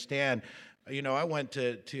understand, you know, I went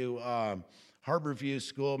to Harborview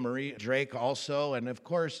School, Marie Drake also, and of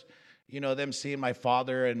course, you know, them seeing my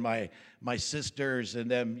father and my sisters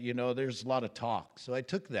and them, you know, there's a lot of talk. So I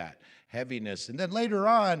took that heaviness. And then later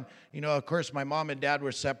on, you know, of course, my mom and dad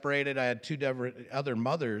were separated. I had two other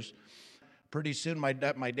mothers. Pretty soon, my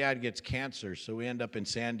dad gets cancer, so we end up in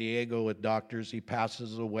San Diego with doctors. He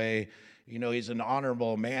passes away. You know, he's an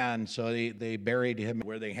honorable man, so they buried him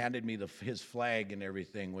where they handed me his flag and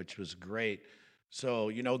everything, which was great. So,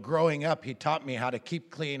 you know, growing up, he taught me how to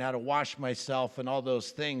keep clean, how to wash myself, and all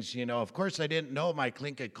those things. You know, of course, I didn't know my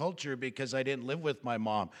Tlingit culture because I didn't live with my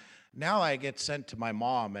mom. Now I get sent to my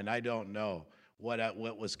mom, and I don't know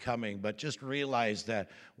what was coming, but just realized that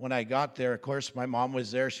when I got there, of course, my mom was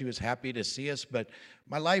there. She was happy to see us, but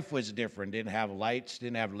my life was different. Didn't have lights,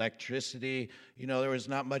 didn't have electricity. You know, there was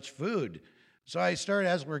not much food. So I started,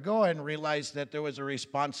 as we're going, realized that there was a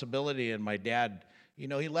responsibility, and my dad, you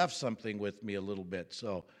know, he left something with me a little bit.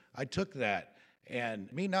 So I took that,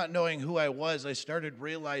 and me not knowing who I was, I started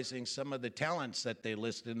realizing some of the talents that they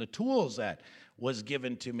listed and the tools that was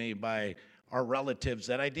given to me by our relatives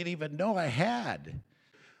that I didn't even know I had.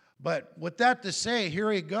 But with that to say, here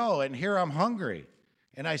we go, and here I'm hungry.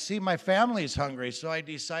 And I see my family's hungry, so I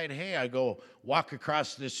decide, hey, I go walk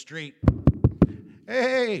across this street.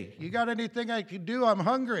 Hey, you got anything I can do? I'm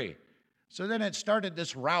hungry. So then it started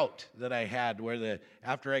this route that I had where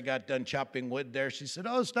after I got done chopping wood there, she said,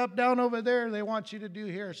 oh, stop down over there. They want you to do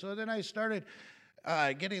here. So then I started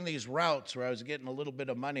getting these routes where I was getting a little bit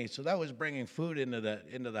of money. So that was bringing food into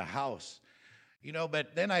the house. You know,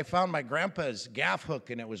 but then I found my grandpa's gaff hook,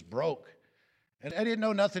 and it was broke. And I didn't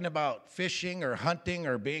know nothing about fishing or hunting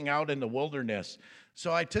or being out in the wilderness.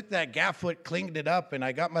 So I took that gaff hook, cleaned it up, and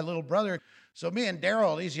I got my little brother. So me and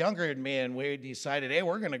Daryl, he's younger than me, and we decided, hey,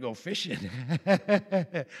 we're going to go fishing.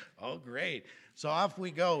 Oh, great. So off we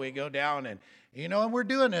go. We go down, and, you know, and we're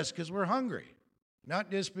doing this because we're hungry. Not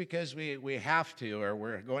just because we have to or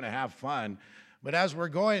we're going to have fun. But as we're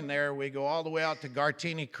going there, we go all the way out to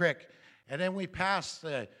Gartini Creek, and then we pass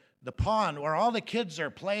the pond where all the kids are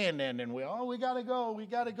playing in, and we got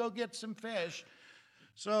to go get some fish.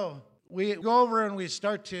 So we go over and we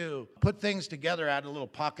start to put things together. I had a little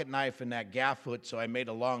pocket knife and that gaff hook, so I made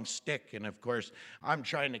a long stick, and of course, I'm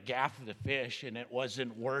trying to gaff the fish, and it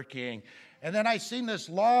wasn't working. And then I seen this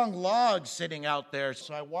long log sitting out there,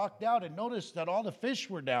 so I walked out and noticed that all the fish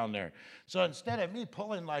were down there. So instead of me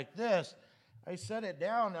pulling like this, I set it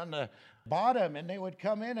down on the bottom, and they would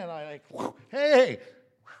come in, and I hey!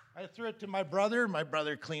 I threw it to my brother. My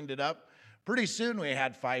brother cleaned it up. Pretty soon we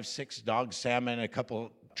had 5, 6 dog salmon, a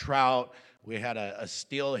couple trout. We had a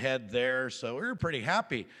steelhead there, so we were pretty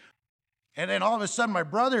happy. And then all of a sudden my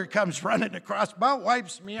brother comes running across, about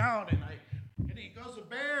wipes me out, and he goes, a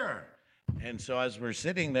bear. And so as we're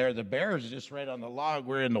sitting there, the bear is just right on the log.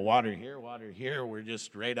 We're in the water here. We're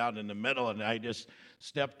just right out in the middle. And I just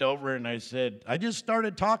stepped over and I just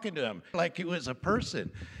started talking to him like he was a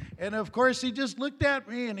person. And of course, he just looked at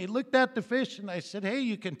me and he looked at the fish. And I said, hey,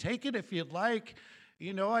 you can take it if you'd like.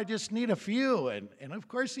 You know, I just need a few. And of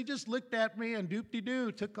course, he just looked at me and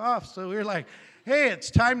doop-de-doo, took off. So we were like, hey, it's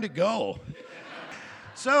time to go.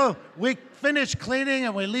 So we finish cleaning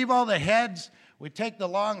and we leave all the heads. We take the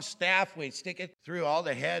long staff, we stick it through all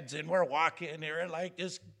the heads, and we're walking, and we're like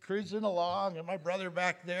just cruising along, and my brother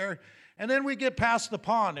back there. And then we get past the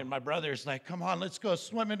pond, and my brother's like, come on, let's go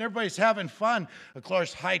swimming. Everybody's having fun. Of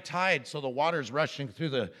course, high tide, so the water's rushing through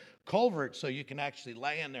the culvert, so you can actually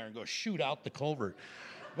lay in there and go shoot out the culvert.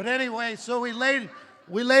 But anyway, so we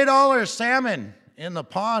laid all our salmon in the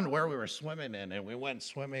pond where we were swimming in, and we went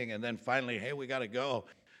swimming, and then finally, hey, we got to go.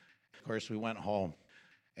 Of course, we went home.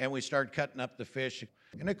 And we started cutting up the fish.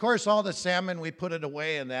 And of course, all the salmon, we put it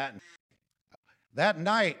away in that. That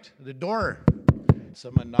night, the door,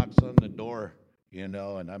 someone knocks on the door, you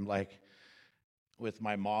know, and I'm like with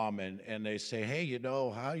my mom, and they say, hey, you know,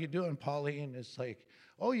 how you doing, Pauline? It's like,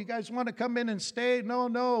 oh, you guys want to come in and stay?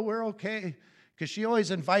 No, we're okay. Because she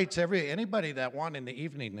always invites anybody that wanted in the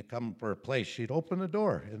evening to come for a place. She'd open the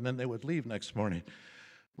door, and then they would leave next morning.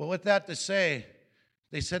 But with that to say,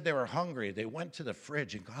 they said they were hungry. They went to the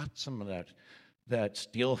fridge and got some of that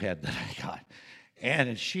steelhead that I got.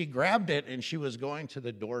 And she grabbed it, and she was going to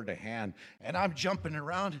the door to hand. And I'm jumping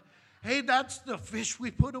around. Hey, that's the fish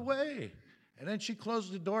we put away. And then she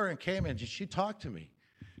closed the door and came in. She talked to me.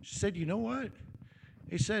 She said, you know what?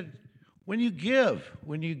 He said, when you give,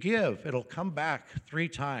 it'll come back 3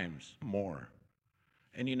 times more.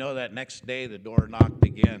 And you know that next day the door knocked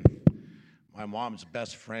again. My mom's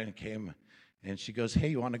best friend came. And she goes, hey,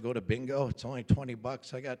 you want to go to bingo? It's only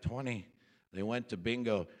 $20. I got 20. They went to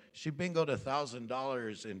bingo. She bingoed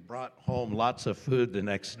 $1,000 and brought home lots of food the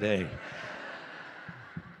next day.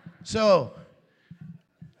 So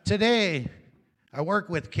today, I work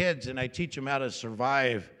with kids and I teach them how to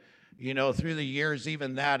survive. You know, through the years,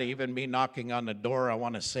 even me knocking on the door, I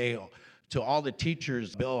want to say to all the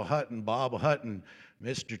teachers, Bill Hutton, Bob Hutton,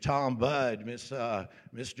 Mr. Tom Budd,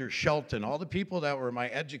 Mr. Shelton, all the people that were my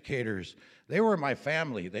educators, they were my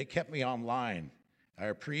family. They kept me online. I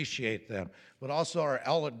appreciate them. But also our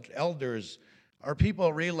elders, our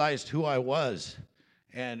people realized who I was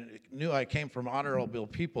and knew I came from honorable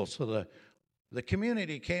people. So the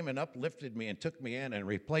community came and uplifted me and took me in and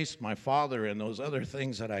replaced my father and those other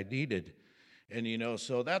things that I needed. And, you know,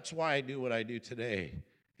 so that's why I do what I do today,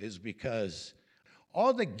 is because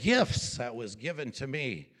all the gifts that was given to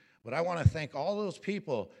me. But I want to thank all those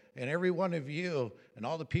people and every one of you and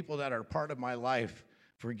all the people that are part of my life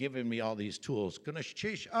for giving me all these tools. Ganesh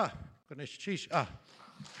Chish, Ganesh Chish,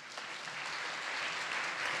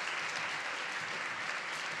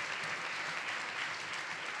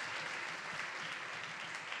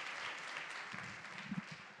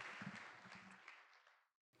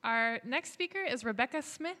 Our next speaker is Rebecca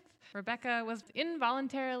Smith. Rebecca was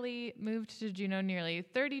involuntarily moved to Juneau nearly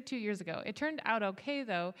 32 years ago. It turned out okay,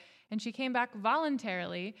 though, and she came back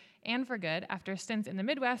voluntarily and for good after stints in the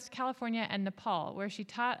Midwest, California, and Nepal, where she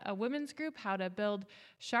taught a women's group how to build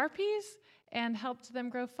Sharpies and helped them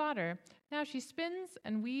grow fodder. Now she spins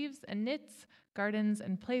and weaves and knits, gardens,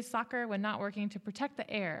 and plays soccer when not working to protect the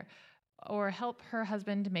air or help her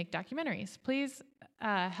husband make documentaries. Please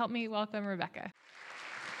help me welcome Rebecca.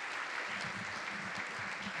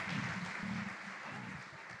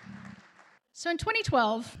 So in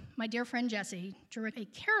 2012, my dear friend Jesse drew a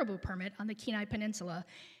caribou permit on the Kenai Peninsula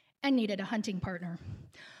and needed a hunting partner.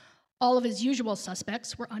 All of his usual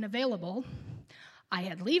suspects were unavailable. I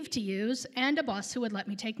had leave to use and a boss who would let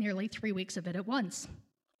me take nearly 3 weeks of it at once.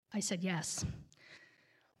 I said yes.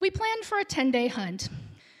 We planned for a 10-day hunt.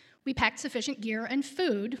 We packed sufficient gear and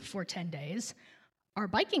food for 10 days, our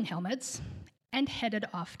biking helmets, and headed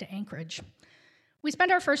off to Anchorage. We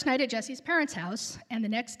spent our first night at Jesse's parents' house, and the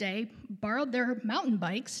next day borrowed their mountain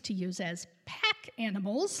bikes to use as pack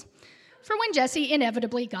animals for when Jesse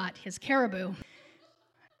inevitably got his caribou.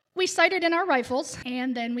 We sighted in our rifles,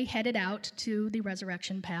 and then we headed out to the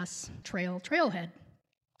Resurrection Pass trailhead.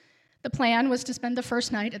 The plan was to spend the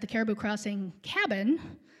first night at the Caribou Crossing cabin,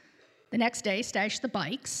 the next day stash the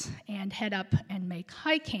bikes, and head up and make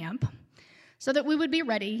high camp so that we would be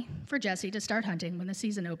ready for Jesse to start hunting when the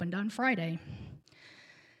season opened on Friday.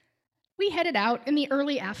 We headed out in the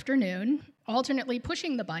early afternoon, alternately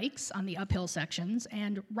pushing the bikes on the uphill sections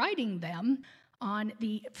and riding them on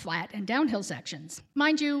the flat and downhill sections.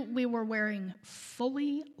 Mind you, we were wearing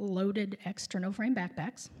fully loaded external frame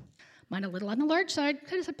backpacks, mine a little on the large side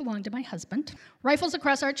because it belonged to my husband, rifles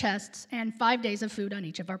across our chests, and 5 days of food on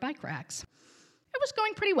each of our bike racks. It was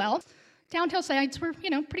going pretty well. Downhill sides were,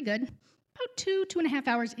 pretty good. About 2.5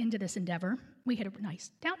 hours into this endeavor, we hit a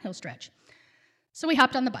nice downhill stretch. So we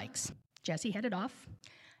hopped on the bikes. Jesse headed off,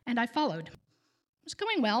 and I followed. It was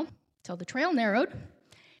going well till the trail narrowed.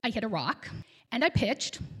 I hit a rock, and I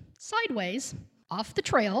pitched sideways off the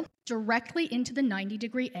trail directly into the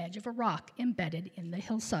 90-degree edge of a rock embedded in the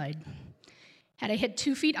hillside. Had I hit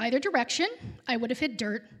 2 feet either direction, I would have hit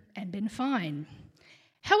dirt and been fine.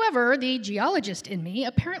 However, the geologist in me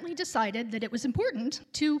apparently decided that it was important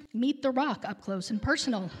to meet the rock up close and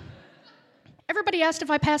personal. Everybody asked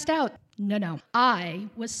if I passed out. No. I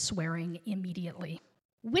was swearing immediately,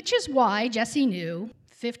 which is why Jesse knew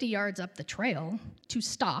 50 yards up the trail to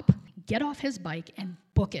stop, get off his bike, and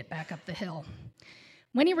book it back up the hill.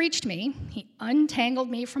 When he reached me, he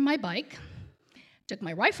untangled me from my bike, took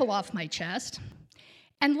my rifle off my chest,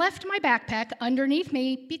 and left my backpack underneath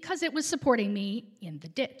me because it was supporting me in the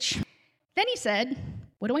ditch. Then he said,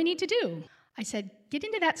 "What do I need to do?" I said, "Get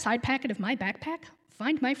into that side pocket of my backpack,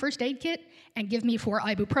 find my first aid kit, and give me 4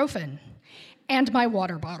 ibuprofen and my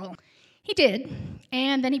water bottle." He did,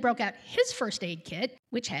 and then he broke out his first aid kit,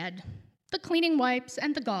 which had the cleaning wipes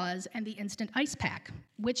and the gauze and the instant ice pack,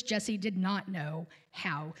 which Jesse did not know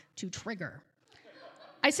how to trigger.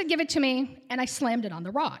 I said, "Give it to me," and I slammed it on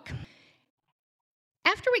the rock.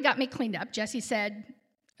 After we got me cleaned up, Jesse said,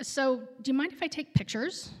 "So, do you mind if I take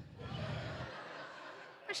pictures?"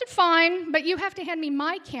 I said, "Fine, but you have to hand me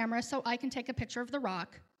my camera so I can take a picture of the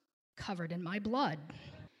rock covered in my blood."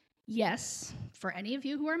 Yes, for any of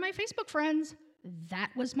you who are my Facebook friends,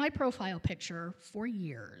 that was my profile picture for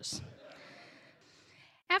years.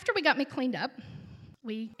 After we got me cleaned up,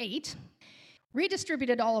 we ate,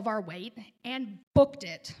 redistributed all of our weight, and booked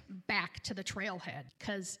it back to the trailhead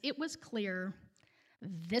because it was clear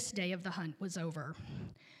this day of the hunt was over.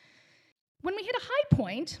 When we hit a high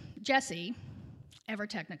point, Jesse, ever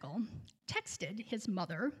technical, texted his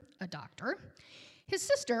mother, a doctor, his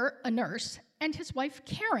sister, a nurse, and his wife,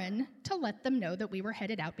 Karen, to let them know that we were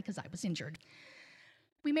headed out because I was injured.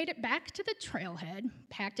 We made it back to the trailhead,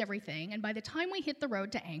 packed everything, and by the time we hit the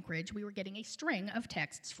road to Anchorage, we were getting a string of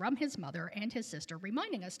texts from his mother and his sister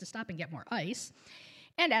reminding us to stop and get more ice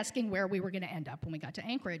and asking where we were going to end up when we got to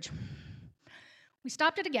Anchorage. We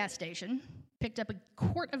stopped at a gas station, picked up a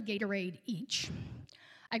quart of Gatorade each.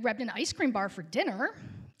 I grabbed an ice cream bar for dinner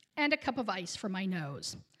and a cup of ice for my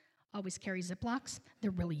nose. Always carry Ziplocs.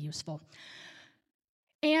 They're really useful.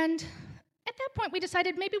 And at that point, we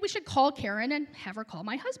decided maybe we should call Karen and have her call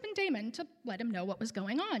my husband, Damon, to let him know what was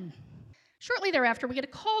going on. Shortly thereafter, we get a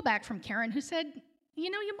call back from Karen who said,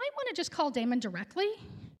 "You might want to just call Damon directly."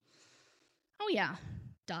 Oh, yeah,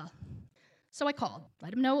 duh. So I called,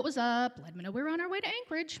 let him know what was up, let him know we were on our way to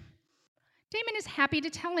Anchorage. Damon is happy to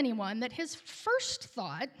tell anyone that his first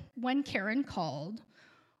thought when Karen called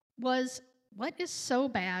was, what is so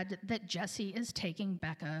bad that Jesse is taking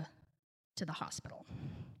Becca to the hospital?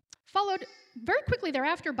 Followed very quickly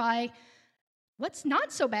thereafter by, what's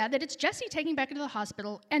not so bad that it's Jesse taking Becca to the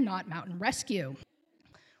hospital and not mountain rescue?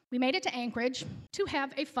 We made it to Anchorage to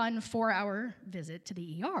have a fun 4-hour visit to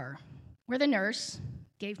the ER, where the nurse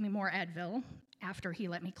gave me more Advil after he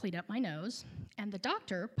let me clean up my nose, and the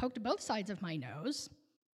doctor poked both sides of my nose,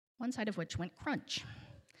 one side of which went crunch.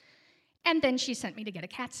 And then she sent me to get a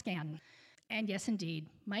CAT scan. And yes, indeed,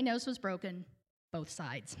 my nose was broken, both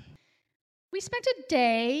sides. We spent a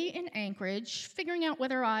day in Anchorage figuring out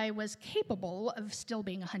whether I was capable of still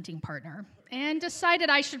being a hunting partner, and decided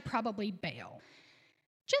I should probably bail.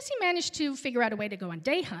 Jesse managed to figure out a way to go on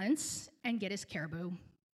day hunts and get his caribou,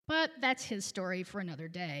 but that's his story for another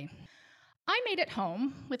day. I made it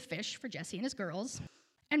home with fish for Jesse and his girls,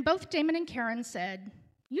 and both Damon and Karen said,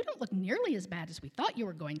 "You don't look nearly as bad as we thought you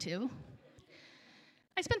were going to."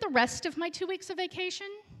 I spent the rest of my 2 weeks of vacation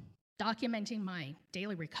documenting my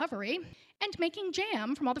daily recovery and making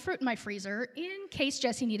jam from all the fruit in my freezer in case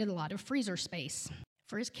Jesse needed a lot of freezer space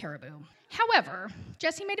for his caribou. However,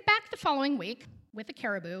 Jesse made it back the following week with a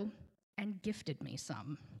caribou and gifted me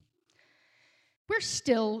some. We're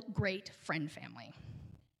still great friend family,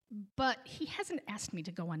 but he hasn't asked me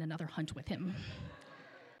to go on another hunt with him.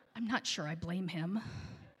 I'm not sure I blame him.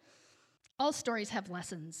 All stories have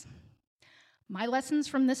lessons. My lessons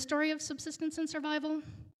from this story of subsistence and survival: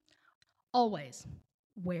 always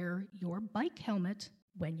wear your bike helmet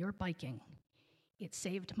when you're biking. It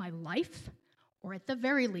saved my life, or at the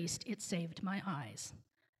very least, it saved my eyes,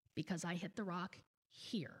 because I hit the rock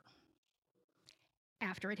here.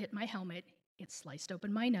 After it hit my helmet, it sliced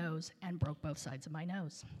open my nose and broke both sides of my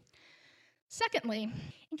nose. Secondly,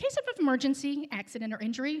 in case of emergency, accident, or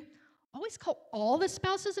injury, always call all the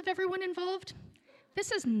spouses of everyone involved.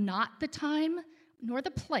 This is not the time nor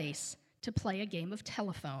the place to play a game of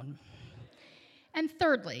telephone. And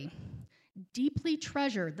thirdly, deeply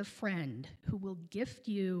treasure the friend who will gift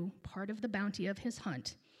you part of the bounty of his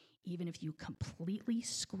hunt, even if you completely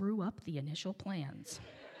screw up the initial plans.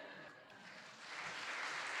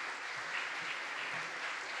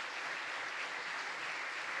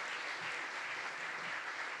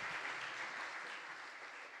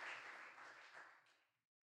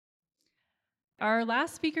 Our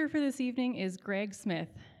last speaker for this evening is Greg Smith.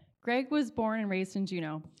 Greg was born and raised in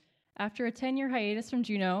Juneau. After a 10-year hiatus from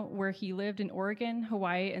Juneau, where he lived in Oregon,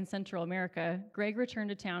 Hawaii, and Central America, Greg returned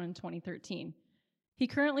to town in 2013. He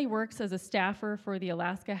currently works as a staffer for the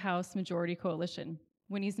Alaska House Majority Coalition.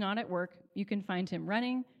 When he's not at work, you can find him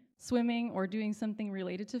running, swimming, or doing something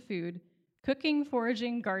related to food, cooking,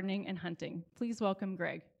 foraging, gardening, and hunting. Please welcome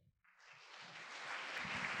Greg.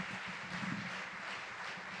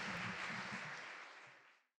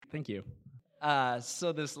 Thank you.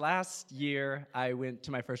 So this last year, I went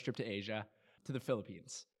to my first trip to Asia, to the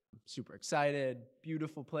Philippines. Super excited,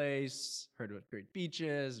 beautiful place, heard about great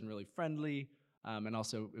beaches and really friendly. And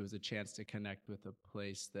also it was a chance to connect with a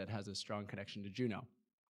place that has a strong connection to Juneau.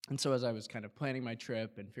 And so as I was kind of planning my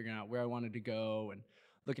trip and figuring out where I wanted to go and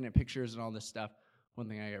looking at pictures and all this stuff, one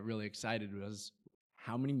thing I got really excited was,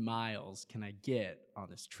 how many miles can I get on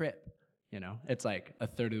this trip? You know, it's like a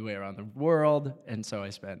third of the way around the world. And so I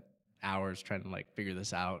spent hours trying to like figure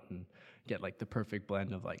this out and get like the perfect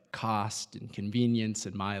blend of like cost and convenience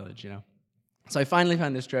and mileage, you know? So I finally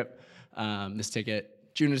found this trip, this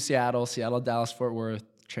ticket, Juneau to Seattle, Seattle, Dallas, Fort Worth,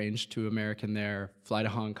 change to American there, fly to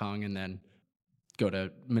Hong Kong, and then go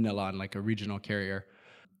to Manila on like a regional carrier.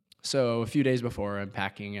 So a few days before, I'm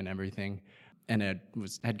packing and everything, and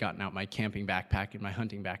had gotten out my camping backpack and my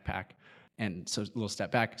hunting backpack. And so a little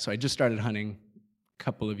step back. So I just started hunting a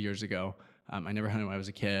couple of years ago. I never hunted when I was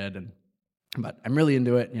a kid, but I'm really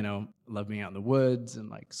into it. You know, love being out in the woods and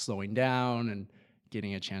like slowing down and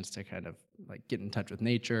getting a chance to kind of like get in touch with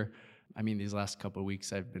nature. I mean, these last couple of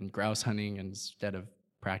weeks I've been grouse hunting instead of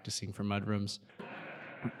practicing for mudrooms.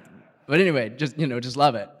 But anyway, just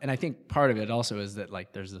love it. And I think part of it also is that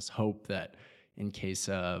like there's this hope that in case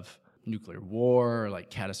of nuclear war or like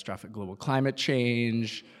catastrophic global climate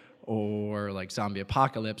change or like zombie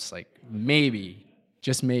apocalypse, like maybe,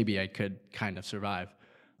 just maybe I could kind of survive.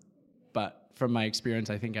 But from my experience,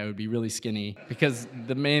 I think I would be really skinny because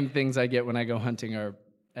the main things I get when I go hunting are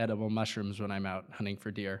edible mushrooms when I'm out hunting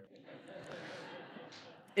for deer.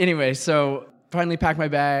 Anyway, so finally packed my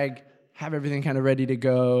bag, have everything kind of ready to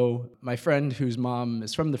go. My friend whose mom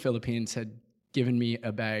is from the Philippines had given me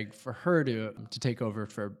a bag for her to take over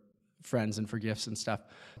for friends and for gifts and stuff.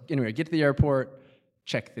 Anyway, I get to the airport,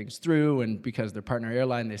 check things through, and because they're partner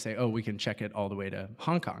airline, they say, oh, we can check it all the way to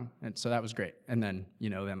Hong Kong. And so that was great. And then,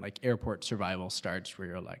 then like airport survival starts where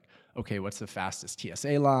you're like, okay, what's the fastest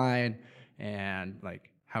TSA line? And like,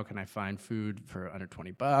 how can I find food for under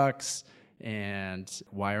 $20? And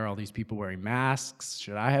why are all these people wearing masks?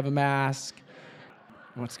 Should I have a mask?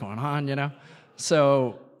 What's going on,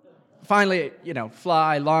 So finally,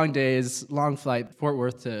 fly, long days, long flight. Fort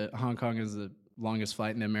Worth to Hong Kong is the longest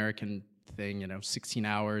flight in the American thing, 16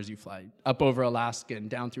 hours. You fly up over Alaska and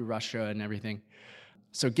down through Russia and everything.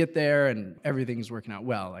 So get there and everything's working out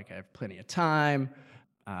well. Like I have plenty of time.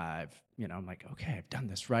 I'm like, okay, I've done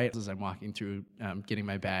this right as I'm walking through getting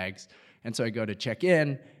my bags. And so I go to check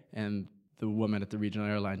in and the woman at the regional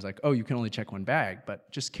airline's like, oh, you can only check one bag,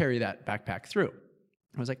 but just carry that backpack through.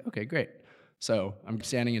 I was like, okay, great. So I'm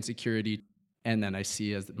standing in security and then I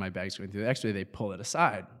see as my bag's going through the x-ray, they pull it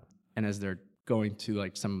aside. And as they're going to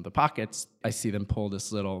like some of the pockets, I see them pull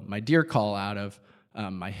my deer call out of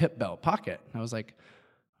my hip belt pocket. And I was like,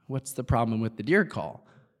 what's the problem with the deer call?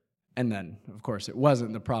 And then, of course, it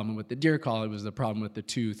wasn't the problem with the deer call, it was the problem with the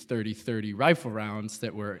two 30-30 rifle rounds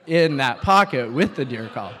that were in that pocket with the deer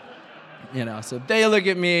call. So they look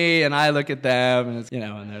at me and I look at them, and it's,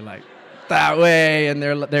 and they're like, that way, and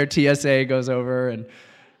their TSA goes over, and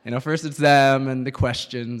first it's them and the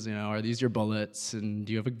questions, are these your bullets, and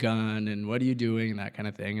do you have a gun, and what are you doing, and that kind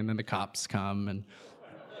of thing. And then the cops come and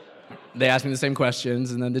they ask me the same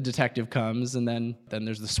questions, and then the detective comes, and then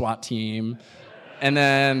there's the SWAT team, and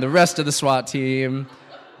then the rest of the SWAT team,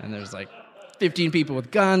 and there's like 15 people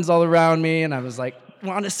with guns all around me, and I was like,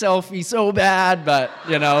 want a selfie so bad, but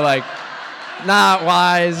not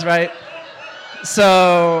wise, right?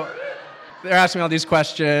 So they're asking me all these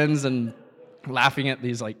questions and laughing at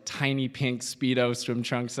these like tiny pink Speedo swim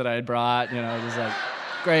trunks that I had brought, just like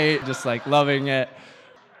great, just like loving it.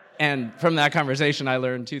 And from that conversation, I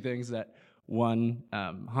learned two things. That one,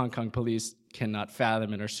 Hong Kong police cannot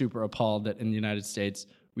fathom and are super appalled that in the United States,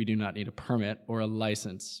 we do not need a permit or a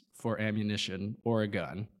license for ammunition or a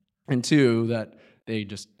gun. And two, that they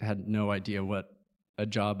just had no idea what a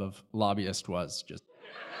job of lobbyist was.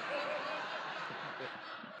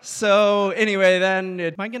 So anyway, then,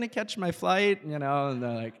 am I going to catch my flight? And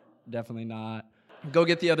they're like, definitely not. Go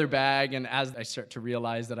get the other bag, and as I start to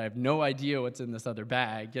realize that I have no idea what's in this other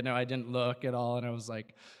bag, I didn't look at all, and I was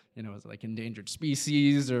like, it was like endangered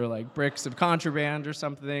species or like bricks of contraband or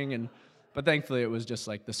something, but thankfully it was just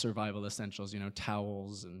like the survival essentials,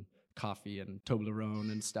 towels and coffee and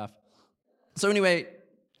Toblerone and stuff. So anyway,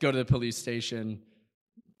 go to the police station.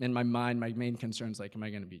 In my mind, my main concern is like, am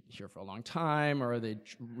I going to be here for a long time, or are they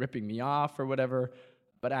ripping me off or whatever?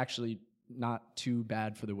 But actually, not too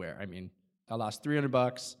bad for the wear. I mean, I lost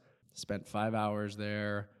 $300, spent 5 hours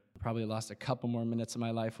there, probably lost a couple more minutes of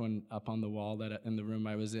my life when up on the wall in the room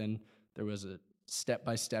I was in, there was a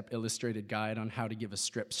step-by-step illustrated guide on how to give a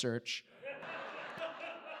strip search.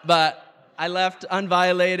 But I left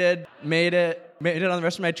unviolated, made it on the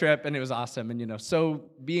rest of my trip, and it was awesome. And so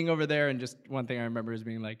being over there, and just one thing I remember is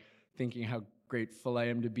being like, thinking how grateful I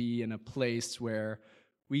am to be in a place where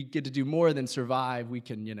we get to do more than survive. We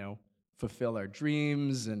can, fulfill our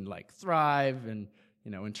dreams and like thrive. And,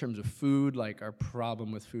 in terms of food, like our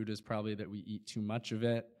problem with food is probably that we eat too much of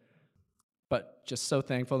it. But just so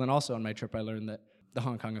thankful. And also on my trip, I learned that the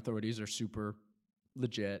Hong Kong authorities are super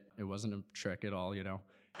legit. It wasn't a trick at all,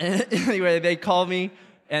 Anyway, they called me,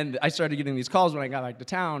 and I started getting these calls when I got back to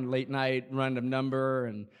town, late night, random number,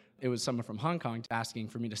 and it was someone from Hong Kong asking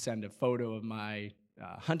for me to send a photo of my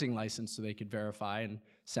hunting license so they could verify and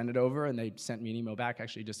send it over, and they sent me an email back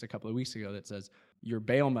actually just a couple of weeks ago that says, your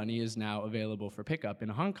bail money is now available for pickup in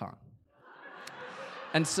Hong Kong.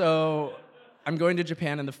 And so I'm going to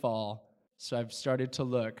Japan in the fall, so I've started to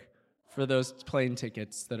look for those plane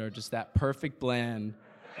tickets that are just that perfect blend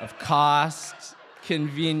of cost,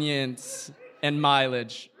 convenience, and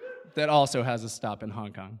mileage that also has a stop in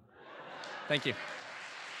Hong Kong. Thank you.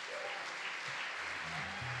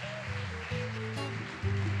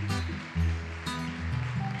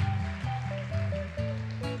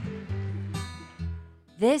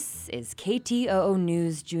 This is KTOO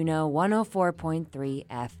News Juneau 104.3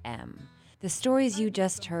 FM. The stories you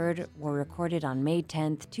just heard were recorded on May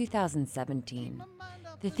 10th, 2017.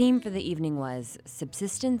 The theme for the evening was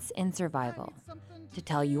Subsistence and Survival. To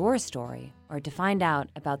tell your story or to find out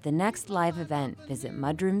about the next live event, visit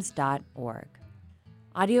mudrooms.org.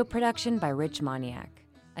 Audio production by Rich Moniak.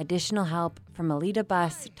 Additional help from Alita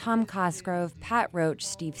Buss, Tom Cosgrove, Pat Roach,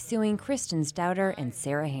 Steve Sewing, Kristen Stouter, and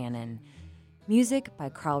Sarah Hannon. Music by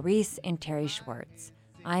Carl Reese and Terry Schwartz.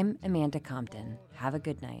 I'm Amanda Compton. Have a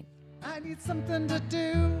good night. I need something to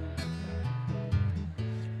do.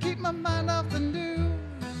 Keep my mind off the news.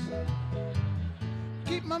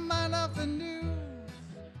 Keep my mind off the news.